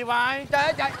mày đòi đi bay. Trời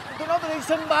ơi trời, tôi nói tôi đi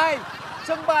sân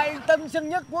bay Tân Sơn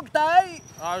Nhất quốc tế.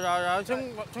 Rồi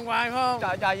sân bay phải không?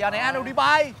 Trời giờ này anh đâu đi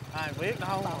bay. Ai biết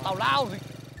đâu. Tào lao gì.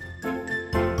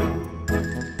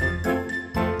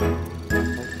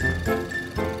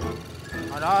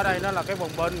 Hồi đó ở đây nó là cái bồng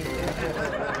binh.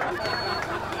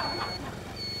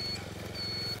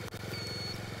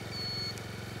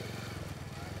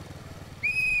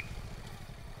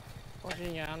 Có xe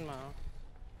nhà anh mà.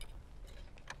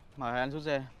 Mời anh xuống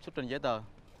xe, xuất trình giấy tờ.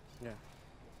 Yeah.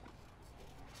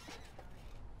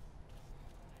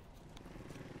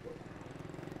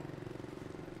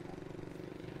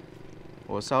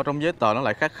 Ủa sao trong giấy tờ nó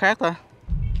lại khác ta?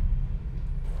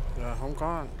 Dạ không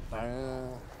có, tại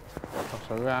thật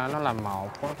sự ra nó là một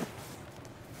quá.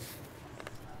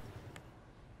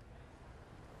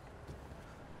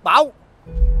 Bảo.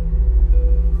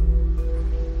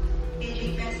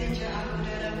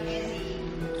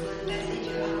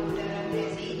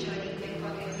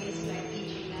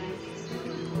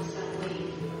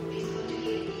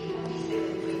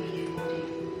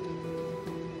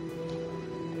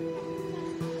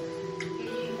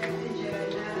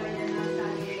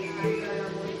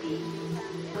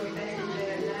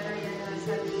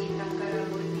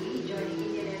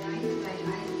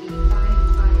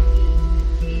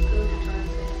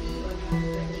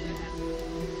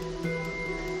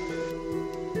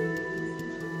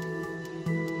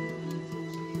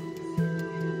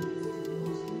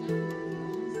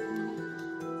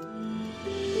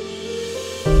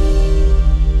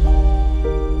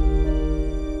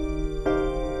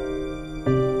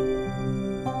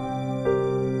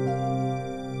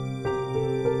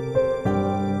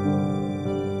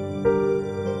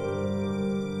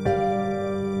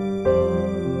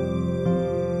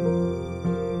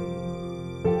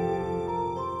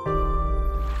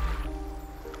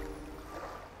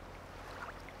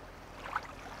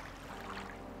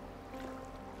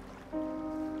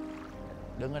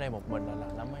 Đứng ở đây một mình là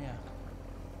lạnh lắm đó nha.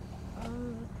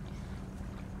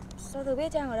 Sao Thư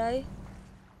biết Trang ở đây?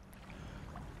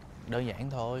 Đơn giản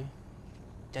thôi.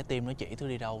 Trái tim nó chỉ Thứ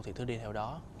đi đâu thì Thứ đi theo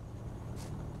đó.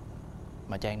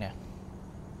 Mà Trang nè,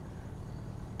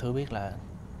 Thứ biết là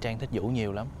Trang thích Vũ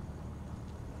nhiều lắm.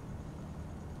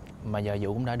 Mà giờ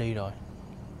Vũ cũng đã đi rồi,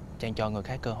 Trang cho người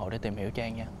khác cơ hội để tìm hiểu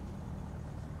Trang nha.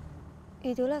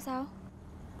 Ý Thứ là sao?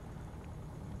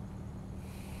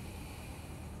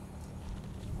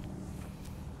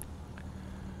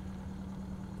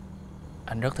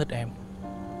 Anh rất thích em.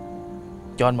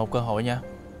 Cho anh một cơ hội nha.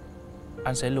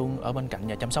 Anh sẽ luôn ở bên cạnh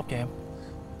và chăm sóc cho em.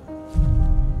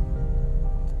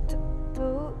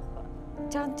 Thứ...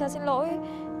 Trang xin lỗi,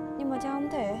 nhưng mà Trang không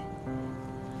thể.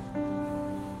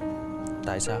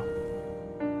 Tại sao?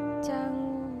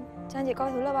 Trang chỉ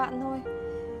coi Thứ là bạn thôi.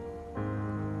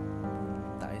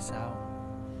 Tại sao?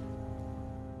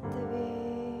 Tại vì...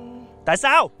 Tại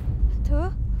sao?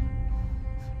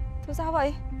 Thứ sao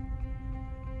vậy?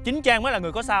 Chính Trang mới là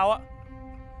người có sao á.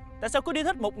 Tại sao cứ đi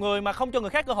thích một người mà không cho người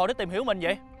khác cơ hội để tìm hiểu mình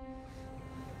vậy?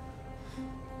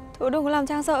 Thứ đừng có làm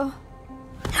Trang sợ.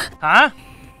 Hả?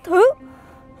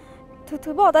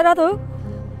 Thứ bỏ tay ra Thứ.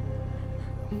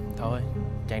 Thôi,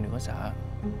 Trang đừng có sợ.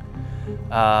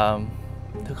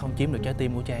 Thứ không chiếm được trái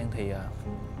tim của Trang thì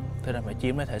Thứ đang phải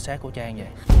chiếm lấy thể xác của Trang vậy.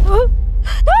 Thứ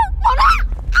bỏ ra.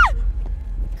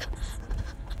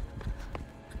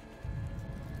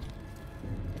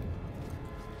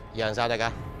 Giờ làm sao đại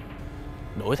ca?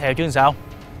 Đuổi theo chứ làm sao?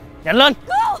 Nhanh lên!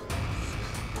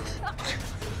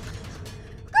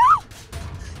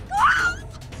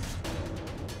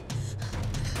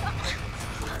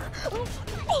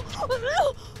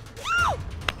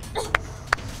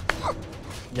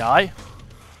 Giỏi!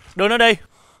 Đưa nó đi!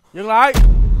 Dừng lại!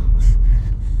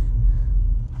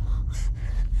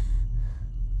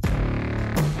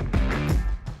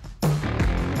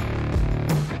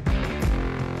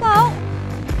 Sao?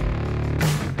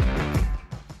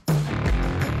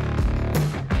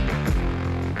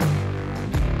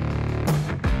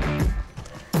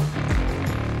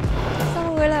 Sao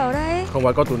mọi người lại ở đây? Không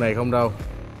phải có tụi này không đâu.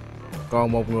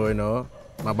 Còn một người nữa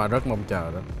mà bà rất mong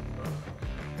chờ đó.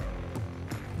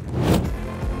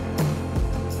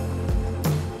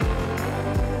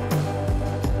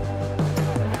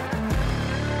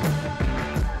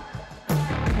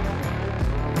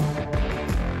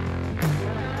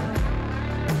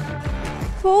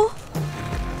 Vũ.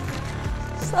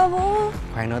 Sao Vũ?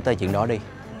 Khoan nói tới chuyện đó đi.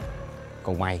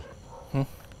 Còn mày,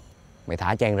 mày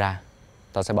thả Trang ra,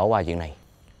 tao sẽ bỏ qua chuyện này.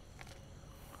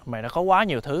 Mày đã có quá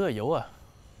nhiều thứ rồi Vũ à.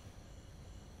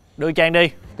 Đưa Trang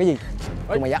đi. Cái gì?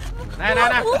 Tụi mày dắt. Nè.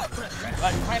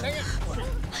 Khoan đấy nha.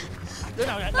 Đứa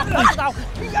nào vậy? Đâm tao.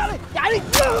 Chạy đi.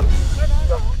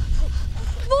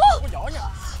 Vũ. Có giỏi nha.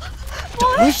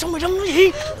 Trời ơi, sao mày đâm cái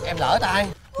gì? Em lỡ tay.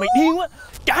 Mày điên quá.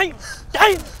 Chạy.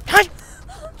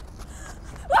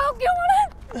 Wow, kêu nó lên.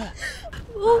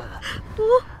 Vũ.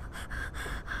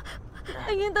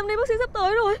 Anh yên tâm đi, bác sĩ sắp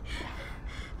tới rồi.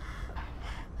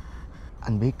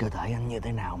 Anh biết cơ thể anh như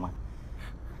thế nào mà.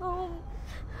 Không.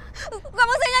 Gọi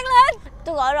bác sĩ nhanh lên.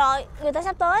 Tôi gọi rồi, người ta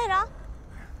sắp tới rồi đó.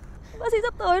 Bác sĩ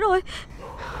sắp tới rồi.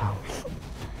 Không.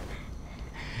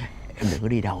 Em đừng có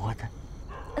đi đâu hết.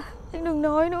 Anh đừng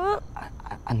nói nữa.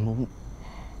 Anh muốn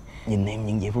nhìn em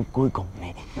những giây phút cuối cùng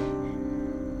này.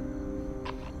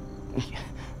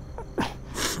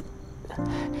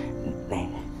 Nè,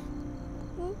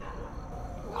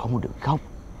 không được khóc.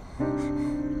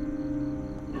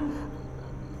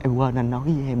 Em quên anh nói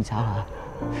với em sao hả?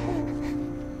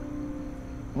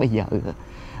 Bây giờ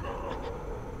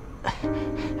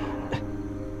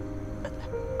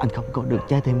anh không có được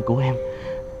trái tim của em,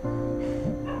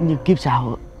 nhưng kiếp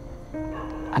sau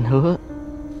anh hứa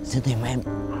sẽ tìm em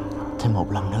thêm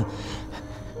một lần nữa.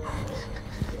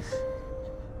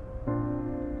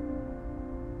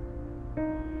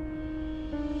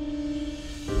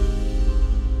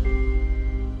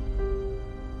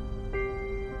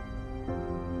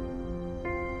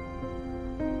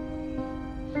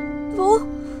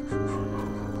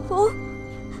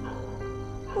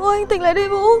 Vũ, anh tỉnh lại đi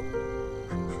Vũ.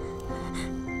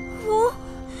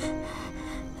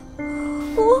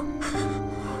 Vũ,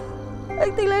 anh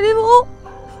tỉnh lại đi Vũ.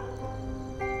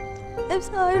 Em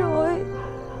sai rồi.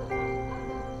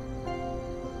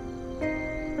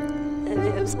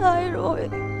 Em sai rồi.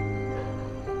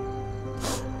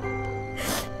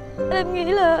 Em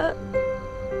nghĩ là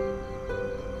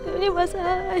nếu như mà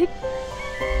xa anh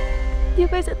thì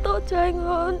anh sẽ tốt cho anh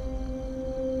hơn.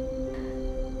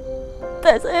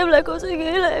 Tại sao em lại có suy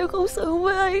nghĩ là em không xứng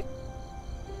với anh?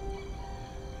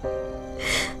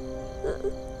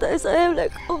 Tại sao em lại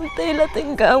không tin là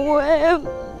tình cảm của em,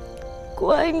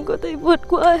 của anh có thể vượt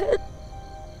qua hết?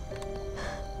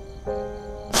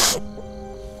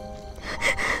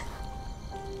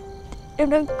 Em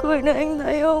đang cười này, anh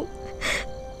thấy không?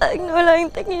 Anh nói là anh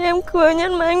thích nhìn em cười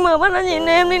nhất mà anh mở mắt ra nhìn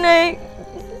em đi này.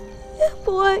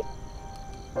 Vũ ơi,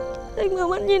 anh mở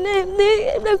mắt nhìn em đi,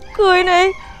 em đang cười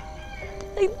này.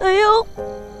 Anh thấy không?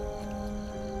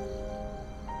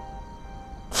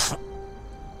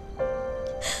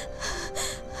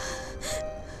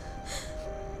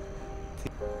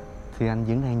 Thì anh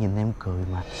vẫn đang nhìn em cười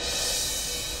mà.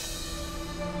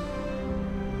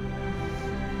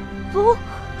 Vũ,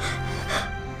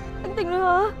 anh tỉnh rồi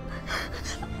hả?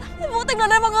 Vũ tỉnh rồi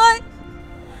đây mọi người.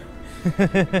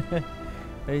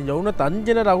 Thì Vũ nó tỉnh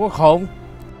chứ nó đâu có khùng.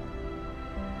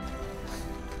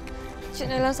 Chuyện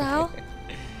này là sao?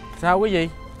 Sao cái gì?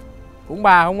 Cũng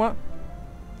bà không á.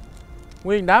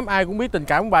 Nguyên đám ai cũng biết tình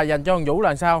cảm của bà dành cho thằng Vũ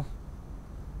là sao.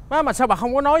 Mà sao bà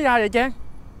không có nói ra vậy Trang?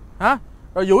 Hả?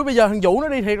 Rồi Vũ bây giờ thằng Vũ nó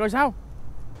đi thiệt rồi sao?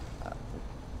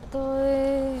 Tôi...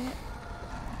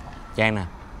 Trang nè,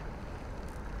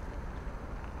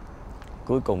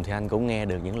 cuối cùng thì anh cũng nghe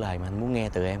được những lời mà anh muốn nghe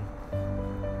từ em.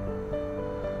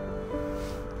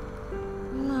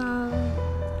 Mà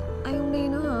anh không đi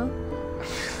nữa hả?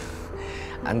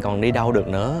 Anh còn đi đâu được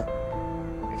nữa,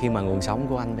 khi mà nguồn sống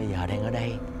của anh bây giờ đang ở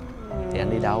đây thì anh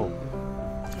đi đâu?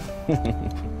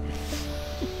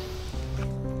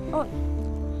 Ôi,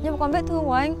 nhưng mà còn vết thương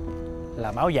của anh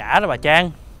là máu giả đó bà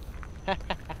Trang.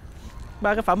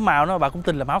 Ba cái phẩm màu đó bà cũng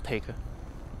tin là máu thiệt à?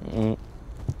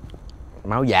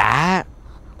 Máu giả,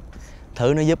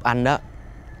 thứ nó giúp anh đó.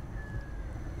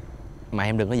 Mà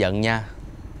em đừng có giận nha.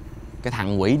 Cái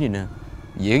thằng quỷ này nè,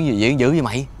 diễn dữ với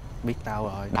mày. Biết tao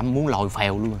rồi. Đâm muốn lòi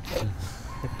phèo luôn rồi.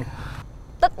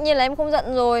 Tất nhiên là em không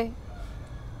giận rồi,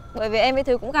 bởi vì em với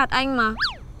Thứ cũng gạt anh mà.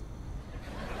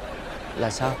 Là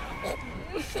sao?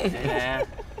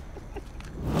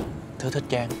 Thứ thích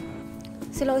Trang.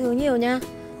 Xin lỗi Thứ nhiều nha.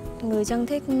 Người Trang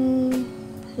thích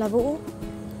là Vũ.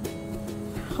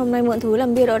 Hôm nay mượn Thứ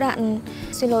làm bia đỡ đạn.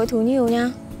 Xin lỗi Thứ nhiều nha.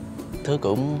 Thứ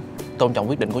cũng tôn trọng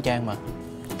quyết định của Trang mà.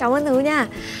 Cảm ơn Thứ nha.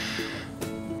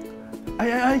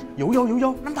 Ê, Vũ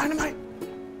vô, nắm tay.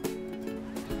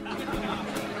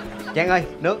 Trang ơi,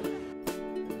 nước.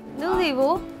 Nước gì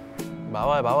Vũ?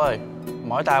 Bảo ơi,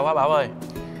 mỏi tay quá Bảo ơi.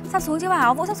 Sắp xuống chưa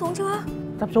Bảo? Vũ sắp xuống chưa?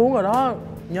 Sắp xuống rồi đó.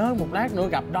 Nhớ một lát nữa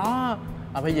gặp đó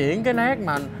là phải diễn cái nét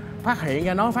mà phát hiện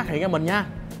ra nó, phát hiện ra mình nha.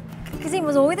 Cái gì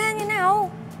mà dối thế, như nào?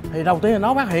 Thì đầu tiên là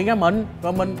nó phát hiện ra mình,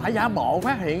 rồi mình phải giả bộ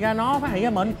phát hiện ra nó, phát hiện ra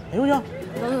mình. Hiểu chưa?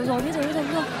 Rồi, biết rồi.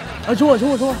 Xua.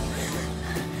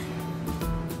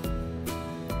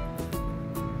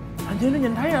 Hình như nó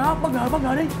nhìn thấy rồi đó, bất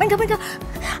ngờ đi. Bên kia.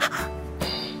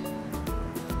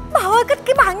 Bảo ơi, cất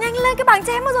cái bảng nhanh lên, cái bảng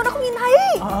chém mà rồi nó không nhìn thấy.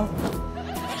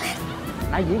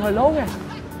 Đại diễn hơi lố nha.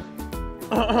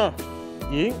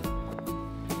 Diễn.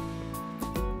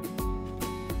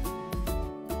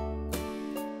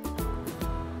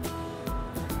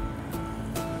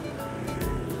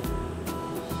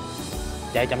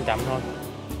 Chạy chậm thôi,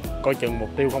 coi chừng mục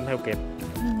tiêu không theo kịp.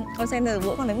 Con xem thử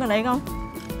Vũ còn đứng ở đấy không?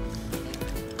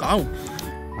 Còn.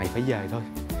 Mày phải về thôi.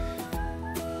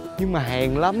 Nhưng mà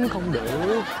hèn lắm, không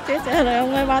được. Chết rồi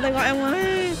ông ơi, ba tôi gọi ông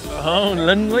ơi.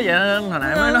 Linh quá vậy, hồi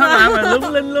nãy mới nói mà lung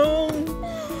linh luôn.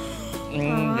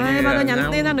 Ba tôi nhắn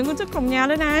tin ra đứng trước cổng nhà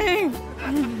đây này.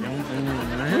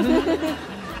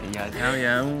 Thì giờ sao vậy?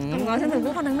 Ông nói xem thử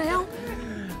Vũ còn đứng đấy không?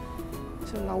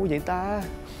 Sao lâu vậy ta?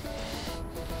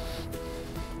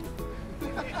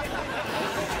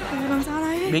 Làm sao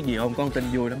đây? Biết gì không, con tin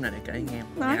vui lắm nè, để kể nghe em.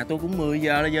 Nói. Nhà tôi cũng 10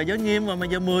 giờ là giờ giới nghiêm rồi, mà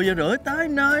giờ 10 giờ rưỡi tới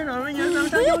nơi rồi, bây giờ làm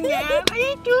sao vô nhà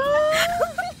thấy chưa?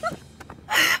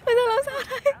 Bây giờ làm sao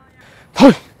đây?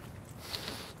 Thôi,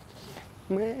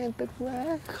 mẹ em tức quá,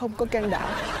 không có can đảm.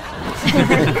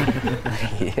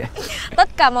 Tất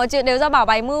cả mọi chuyện đều do Bảo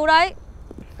bày mưu đấy.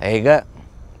 Thiệt á,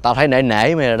 tao thấy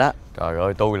nể mày rồi đó. Trời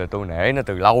ơi, tôi nể nó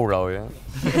từ lâu rồi á.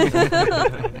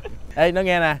 Ê, nó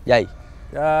nghe nè. Gì?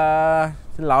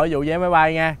 Xin lỗi vụ vé máy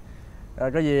bay nha.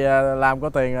 Có gì làm có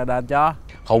tiền đền cho.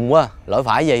 Khùng quá, lỗi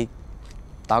phải gì?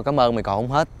 Tao cảm ơn mày còn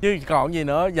không hết. Chứ còn gì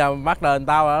nữa, giờ mày bắt đền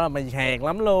tao là mày hèn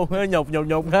lắm luôn. Nhục.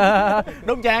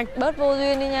 Đúng Trang? Bớt vô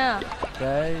duyên đi nha. Ok,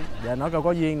 giờ nói câu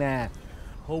có duyên nè.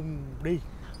 Hùng đi.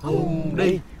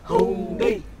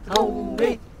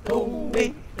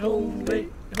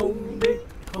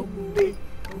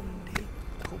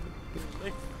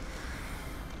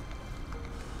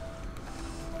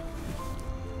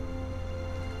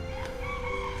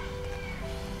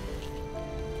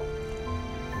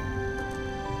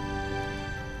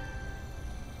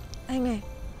 Anh này.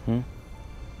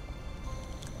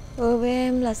 Với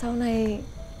em là sau này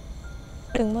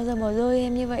Đừng bao giờ bỏ rơi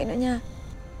em như vậy nữa nha.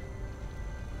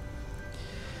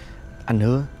 Anh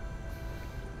hứa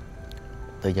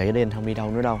từ giờ đến đây anh không đi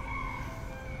đâu nữa đâu.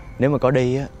 Nếu mà có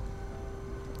đi á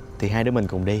thì hai đứa mình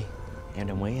cùng đi. Em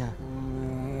đồng ý ha?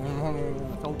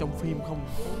 Câu trong phim không.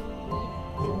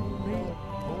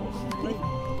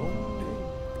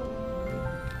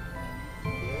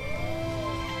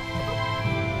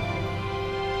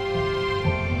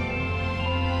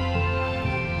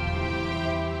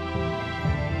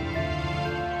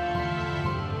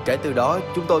 Kể từ đó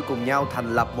chúng tôi cùng nhau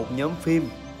thành lập một nhóm phim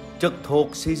trực thuộc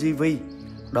CGV.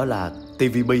 Đó là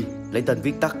TVB, lấy tên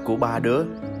viết tắt của ba đứa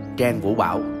Trang, Vũ,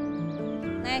 Bảo.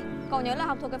 Này, cậu nhớ là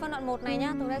học thuộc cái phân đoạn 1 này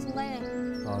nhá, từ đây xuống đây này.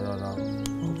 Rồi.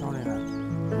 Câu này là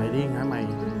mày điên hả mày?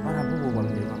 Nó làm cái vụ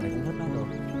bẩn gì mà mày cũng thích nó được.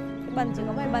 Cái bẩn chỉ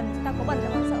có mày bẩn, chứ tao có bẩn cho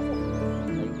mày sợ phụ.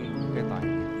 Cái tài.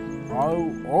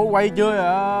 Ủa quay chưa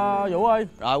vậy Vũ ơi?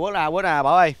 Rồi quất nè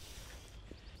Bảo ơi.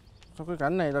 Sao cái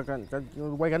cảnh này là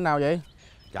quay cảnh nào vậy?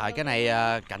 Trời cái này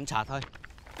cảnh sệt thôi.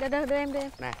 Đưa em.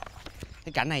 Nè,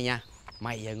 cái cảnh này nha,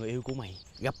 mày và người yêu của mày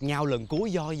gặp nhau lần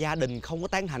cuối do gia đình không có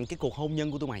tán thành cái cuộc hôn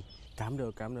nhân của tụi mày. Cảm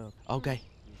được. Ok,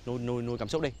 nuôi cảm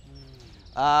xúc đi.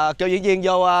 Kêu diễn viên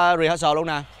vô rehearsal luôn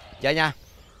nè. Chạy nha.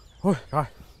 Ui, rồi.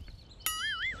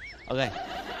 Ok.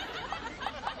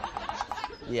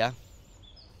 Gì vậy?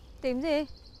 Tìm gì?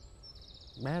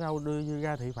 Bé đâu đưa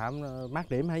ra thị phạm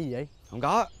mát điểm hay gì vậy? Không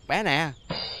có, bé nè.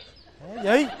 Bé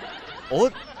gì? Ủa,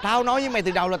 tao nói với mày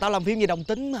từ đầu là tao làm phim về đồng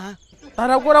tính mà. Tao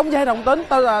đâu có đóng vai đồng tính,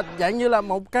 tao là dạng như là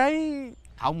một cái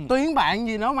không tuyến bạn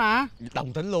gì nữa mà.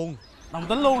 Đồng tính luôn. Đồng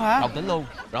tính luôn hả? Đồng tính luôn.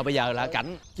 Rồi bây giờ là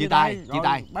cảnh chia tay.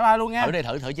 Bye bye luôn nha.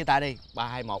 Thử chia tay đi. 3,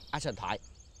 2, 1, action thoại.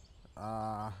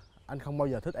 Anh không bao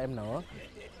giờ thích em nữa.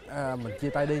 Mình chia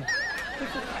tay đi.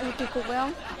 Kỳ cục phải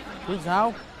không? Chứ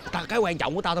sao? Cái quan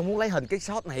trọng của tao muốn lấy hình cái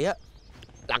shot này á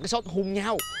là cái shot hôn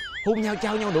nhau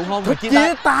trao nhau nụ hôn rồi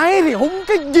chia tay thì hung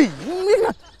cái gì không biết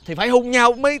à. Thì phải hôn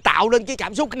nhau mới tạo lên cái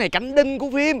cảm xúc. Cái này cảnh đinh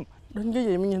của phim. Đinh cái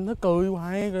gì mà nhìn nó cười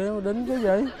hoài kìa, đinh cái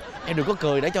gì? Em đừng có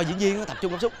cười để cho diễn viên nó tập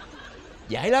trung cảm xúc.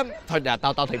 Dễ lắm. Thôi là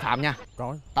tao thị phạm nha.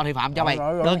 Rồi. Tao thị phạm cho mày.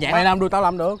 Rồi. Đơn giản. Mày làm được tao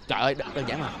làm được. Trời ơi, đơn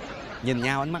giản mà. Nhìn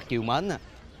nhau ánh mắt trìu mến nè.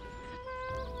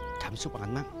 Cảm xúc bằng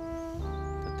ánh mắt.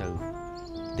 Từ từ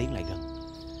tiến lại gần.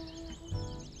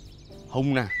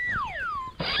 Hung nè.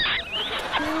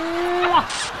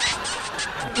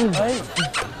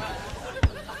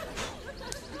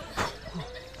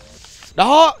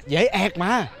 Đó, dễ ẹt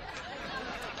mà.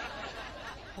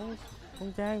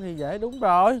 Con Trang thì dễ đúng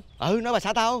rồi. Nói bà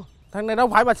xã tao. Thằng này đâu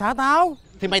phải bà xã tao.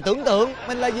 Thì mày tưởng tượng,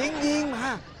 mình là diễn viên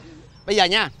mà. Bây giờ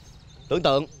nha, tưởng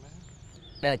tượng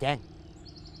đây là Trang,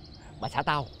 bà xã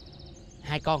tao,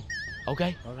 2 con. Ok.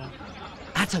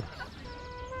 Action.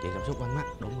 Chị cảm xúc ánh mắt.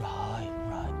 Đúng rồi.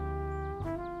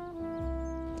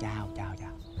 Chào.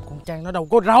 Con Trang nó đâu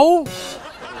có râu.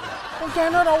 Con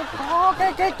Trang nó đâu có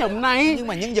cái chùm này. Nhưng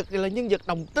mà nhân vật này là nhân vật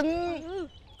đồng tính.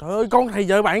 Trời ơi, con thầy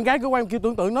vợ bạn gái của em kêu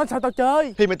tưởng tượng nó sao tao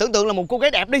chơi. Thì mày tưởng tượng là một cô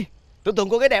gái đẹp đi. Tưởng tượng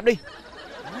cô gái đẹp đi.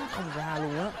 Không ra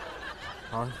luôn á.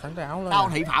 Rồi, sẵn tay áo lên. Tao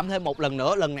thị phạm thêm một lần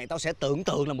nữa. Lần này tao sẽ tưởng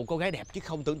tượng là một cô gái đẹp chứ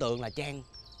không tưởng tượng là Trang.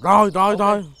 Rồi.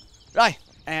 Rồi,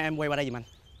 em quay qua đây giùm anh.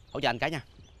 Hỗ trợ anh cái nha.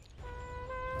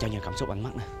 Cho nhau cảm xúc ánh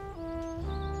mắt nè.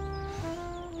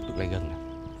 Được lại gần nè.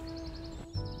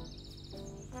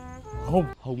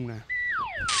 Hung nè.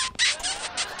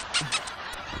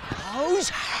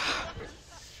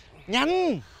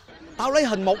 Nhanh. Tao lấy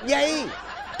hình 1 giây.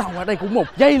 Tao ở đây cũng 1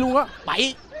 giây luôn á.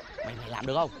 Mày làm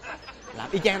được không?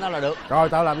 Làm y chang tao là được. Rồi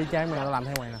tao làm y chang mày, tao làm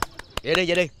theo mày nè.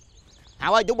 Vậy đi.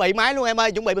 Hảo ơi, chuẩn bị máy luôn em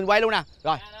ơi, chuẩn bị mình quay luôn nè.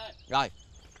 Rồi.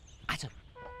 Action.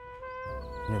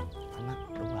 Ánh mắt,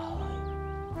 đúng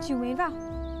rồi. Chiều mến vào.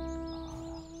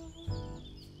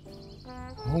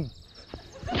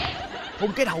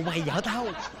 Hung cái đầu mày vợ tao.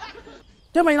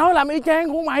 Chứ mày nói làm y chang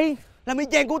của mày. Làm y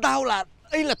chang của tao là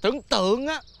ý là tưởng tượng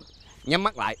á. Nhắm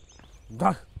mắt lại.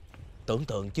 Rồi. Tưởng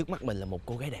tượng trước mắt mình là một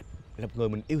cô gái đẹp, là một người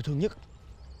mình yêu thương nhất,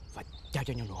 và trao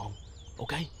cho nhau nụ hôn.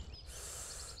 Ok.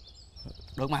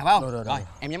 Được mà phải không? Rồi,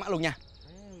 em nhắm mắt luôn nha.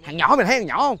 Thằng nhỏ mày thấy thằng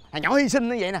nhỏ không? Thằng nhỏ hy sinh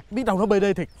như vậy nè. Biết đâu nó BD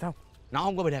thiệt sao? Nó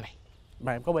không có BD mày.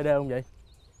 Mà em có BD không vậy?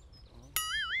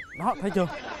 Đó, thấy chưa?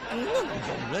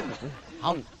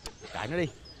 Không, kệ nó đi.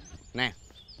 Nè,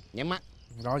 nhắm mắt.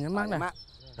 Rồi, nhắm mắt nè. Rồi.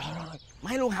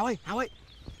 Máy luôn Hảo ơi. Rồi.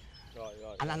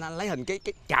 Anh lấy hình cái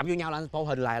chạm vô nhau là anh phô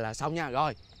hình là xong nha.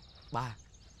 Rồi. 3,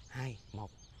 2, 1.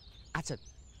 Action.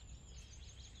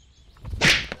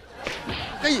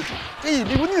 Cái gì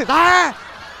đi quýnh người ta?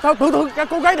 Sao tưởng tượng cả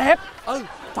cô gái đẹp?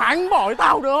 Phản bội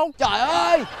tao được không? Trời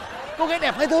ơi, cô gái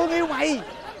đẹp phải thương yêu mày.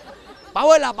 Bảo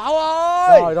ơi là Bảo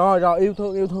ơi. Rồi, yêu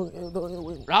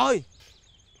thương. Rồi.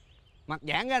 Mặt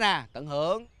giãn ra nè, tận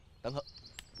hưởng.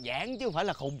 giãn chứ không phải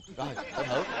là khùng. Rồi, tôi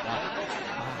thử. Rồi, 3,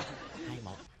 2,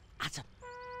 1, action.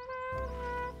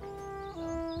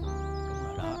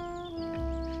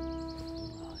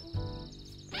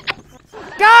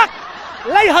 Cắt!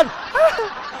 Lấy hình!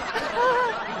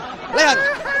 Lấy hình!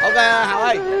 Ok Hào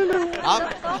ơi. Đó,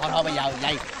 thôi bây giờ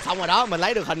vậy, xong rồi đó, mình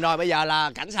lấy được hình rồi, bây giờ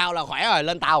là cảnh sau là khỏe rồi,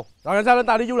 lên tàu. Rồi cảnh sau lên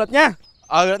tàu đi du lịch nha.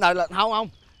 Lên tàu, không.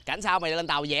 Cảnh sau mày lên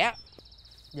tàu vẽ.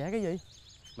 Vẽ cái gì?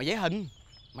 Mày vẽ hình.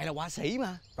 Mày là họa sĩ mà.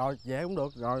 Rồi vẽ cũng được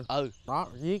rồi. Đó,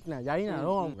 viết nè, giấy nè,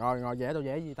 đúng không? Rồi ngồi vẽ, tao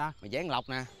vẽ gì ta? Mày vẽ lộc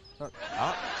nè.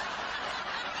 Đó.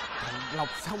 Lộc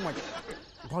xong rồi.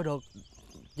 Thôi được,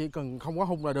 chỉ cần không có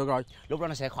hung là được rồi. Lúc đó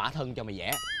nó sẽ khỏa thân cho mày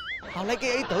vẽ. Tao lấy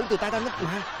cái ý tưởng từ tay tao nít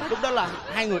mà. Lúc đó là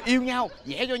hai người yêu nhau,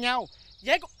 vẽ cho nhau.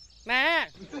 Vẽ nè.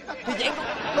 Thì vẽ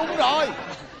đúng rồi.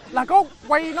 Là có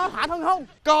quay nó thả thân không?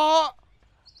 Có.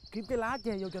 Kiếm cái lá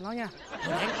che vô cho nó nha.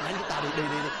 Thôi nén chúng ta đi.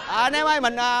 Anh em ơi,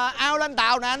 mình ao lên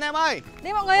tàu nè anh em ơi.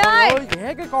 Đi mọi người ơi. Ôi,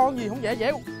 vẽ cái con gì không vẽ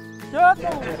chết luôn.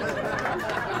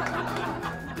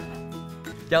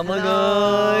 Chào mọi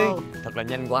người. Thật là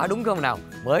nhanh quá đúng không nào?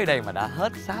 Mới đây mà đã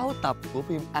hết 6 tập của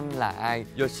phim Anh Là Ai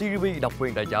do Ribi độc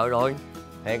quyền tài trợ rồi.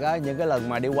 Thiệt á, những cái lần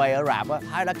mà đi quay ở rạp á,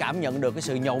 Thái đã cảm nhận được cái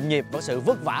sự nhộn nhịp và sự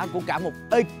vất vả của cả một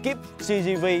ekip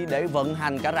CGV để vận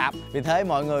hành cả rạp. Vì thế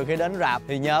mọi người khi đến rạp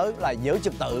thì nhớ là giữ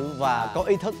trật tự và có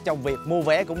ý thức trong việc mua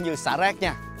vé cũng như xả rác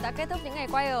nha. Đã kết thúc những ngày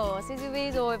quay ở CGV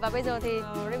rồi và bây giờ thì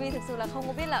Ribi thực sự là không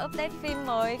có biết là update phim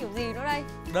mới kiểu gì nữa đây.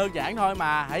 Đơn giản thôi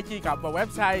mà, hãy truy cập vào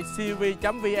website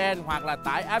cgv.vn hoặc là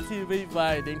tải app CGV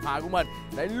về điện thoại của mình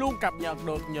để luôn cập nhật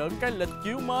được những cái lịch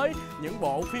chiếu mới, những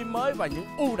bộ phim mới và những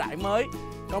ưu đãi mới.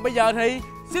 Còn bây giờ thì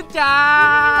xin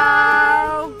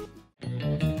chào.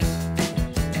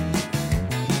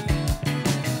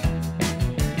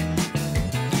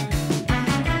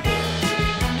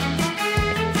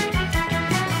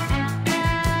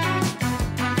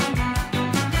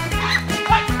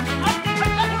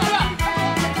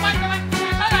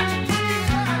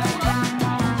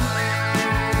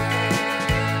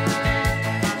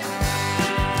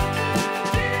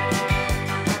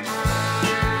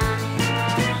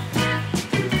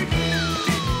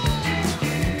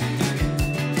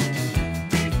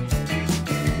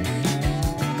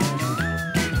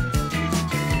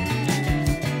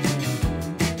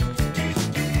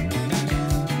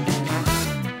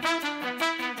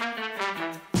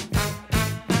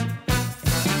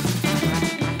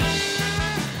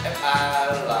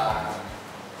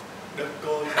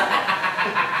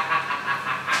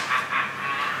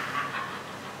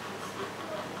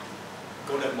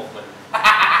 Cô đơn một mình.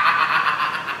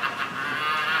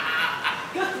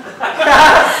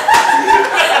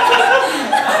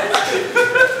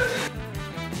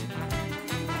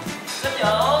 Rất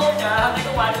chỗ, trời hôm nay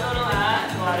có quà cho tôi luôn hả?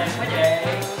 Quà đẹp quá vậy.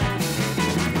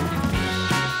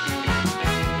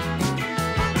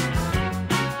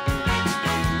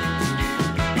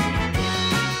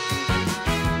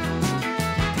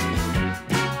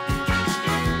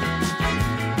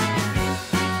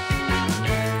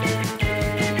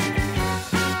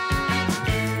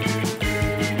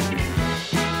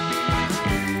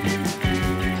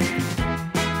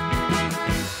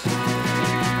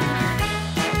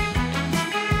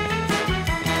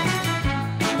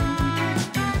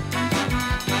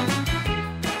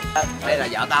 Đây là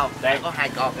vợ tao, Trang có 2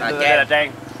 con là Đây là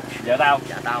Trang, vợ tao.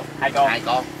 Dạ tao, 2 con. 2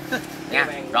 con nha.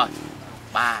 Rồi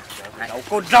 3, 2. Đậu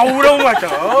con râu đâu mà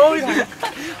trời ơi.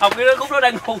 Không, cái đó khúc đó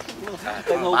đang hung.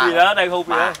 Đang hung gì đó, đang hung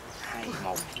gì đó. 2,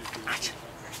 1.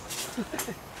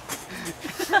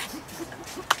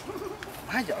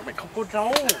 Má vợ mày không có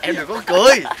râu. Em đừng có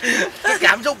cười. Cái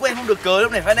cảm xúc của em không được cười,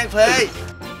 lúc này phải đang phê.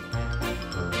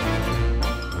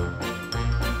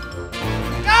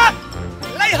 Cắt!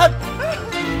 Lấy hình!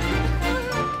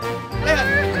 Lấy hình!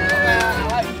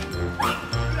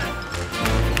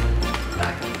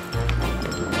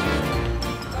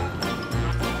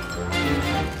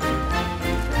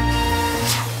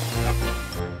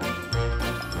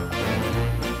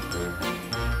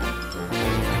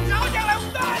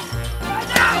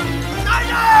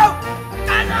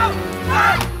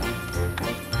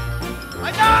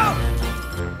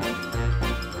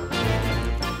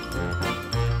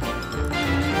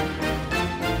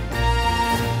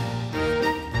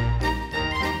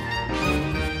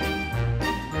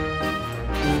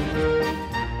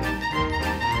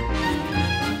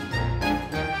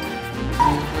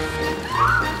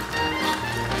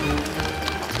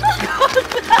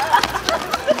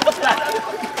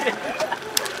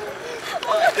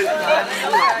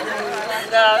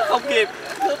 Không kịp,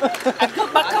 anh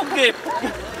không bắt không kịp.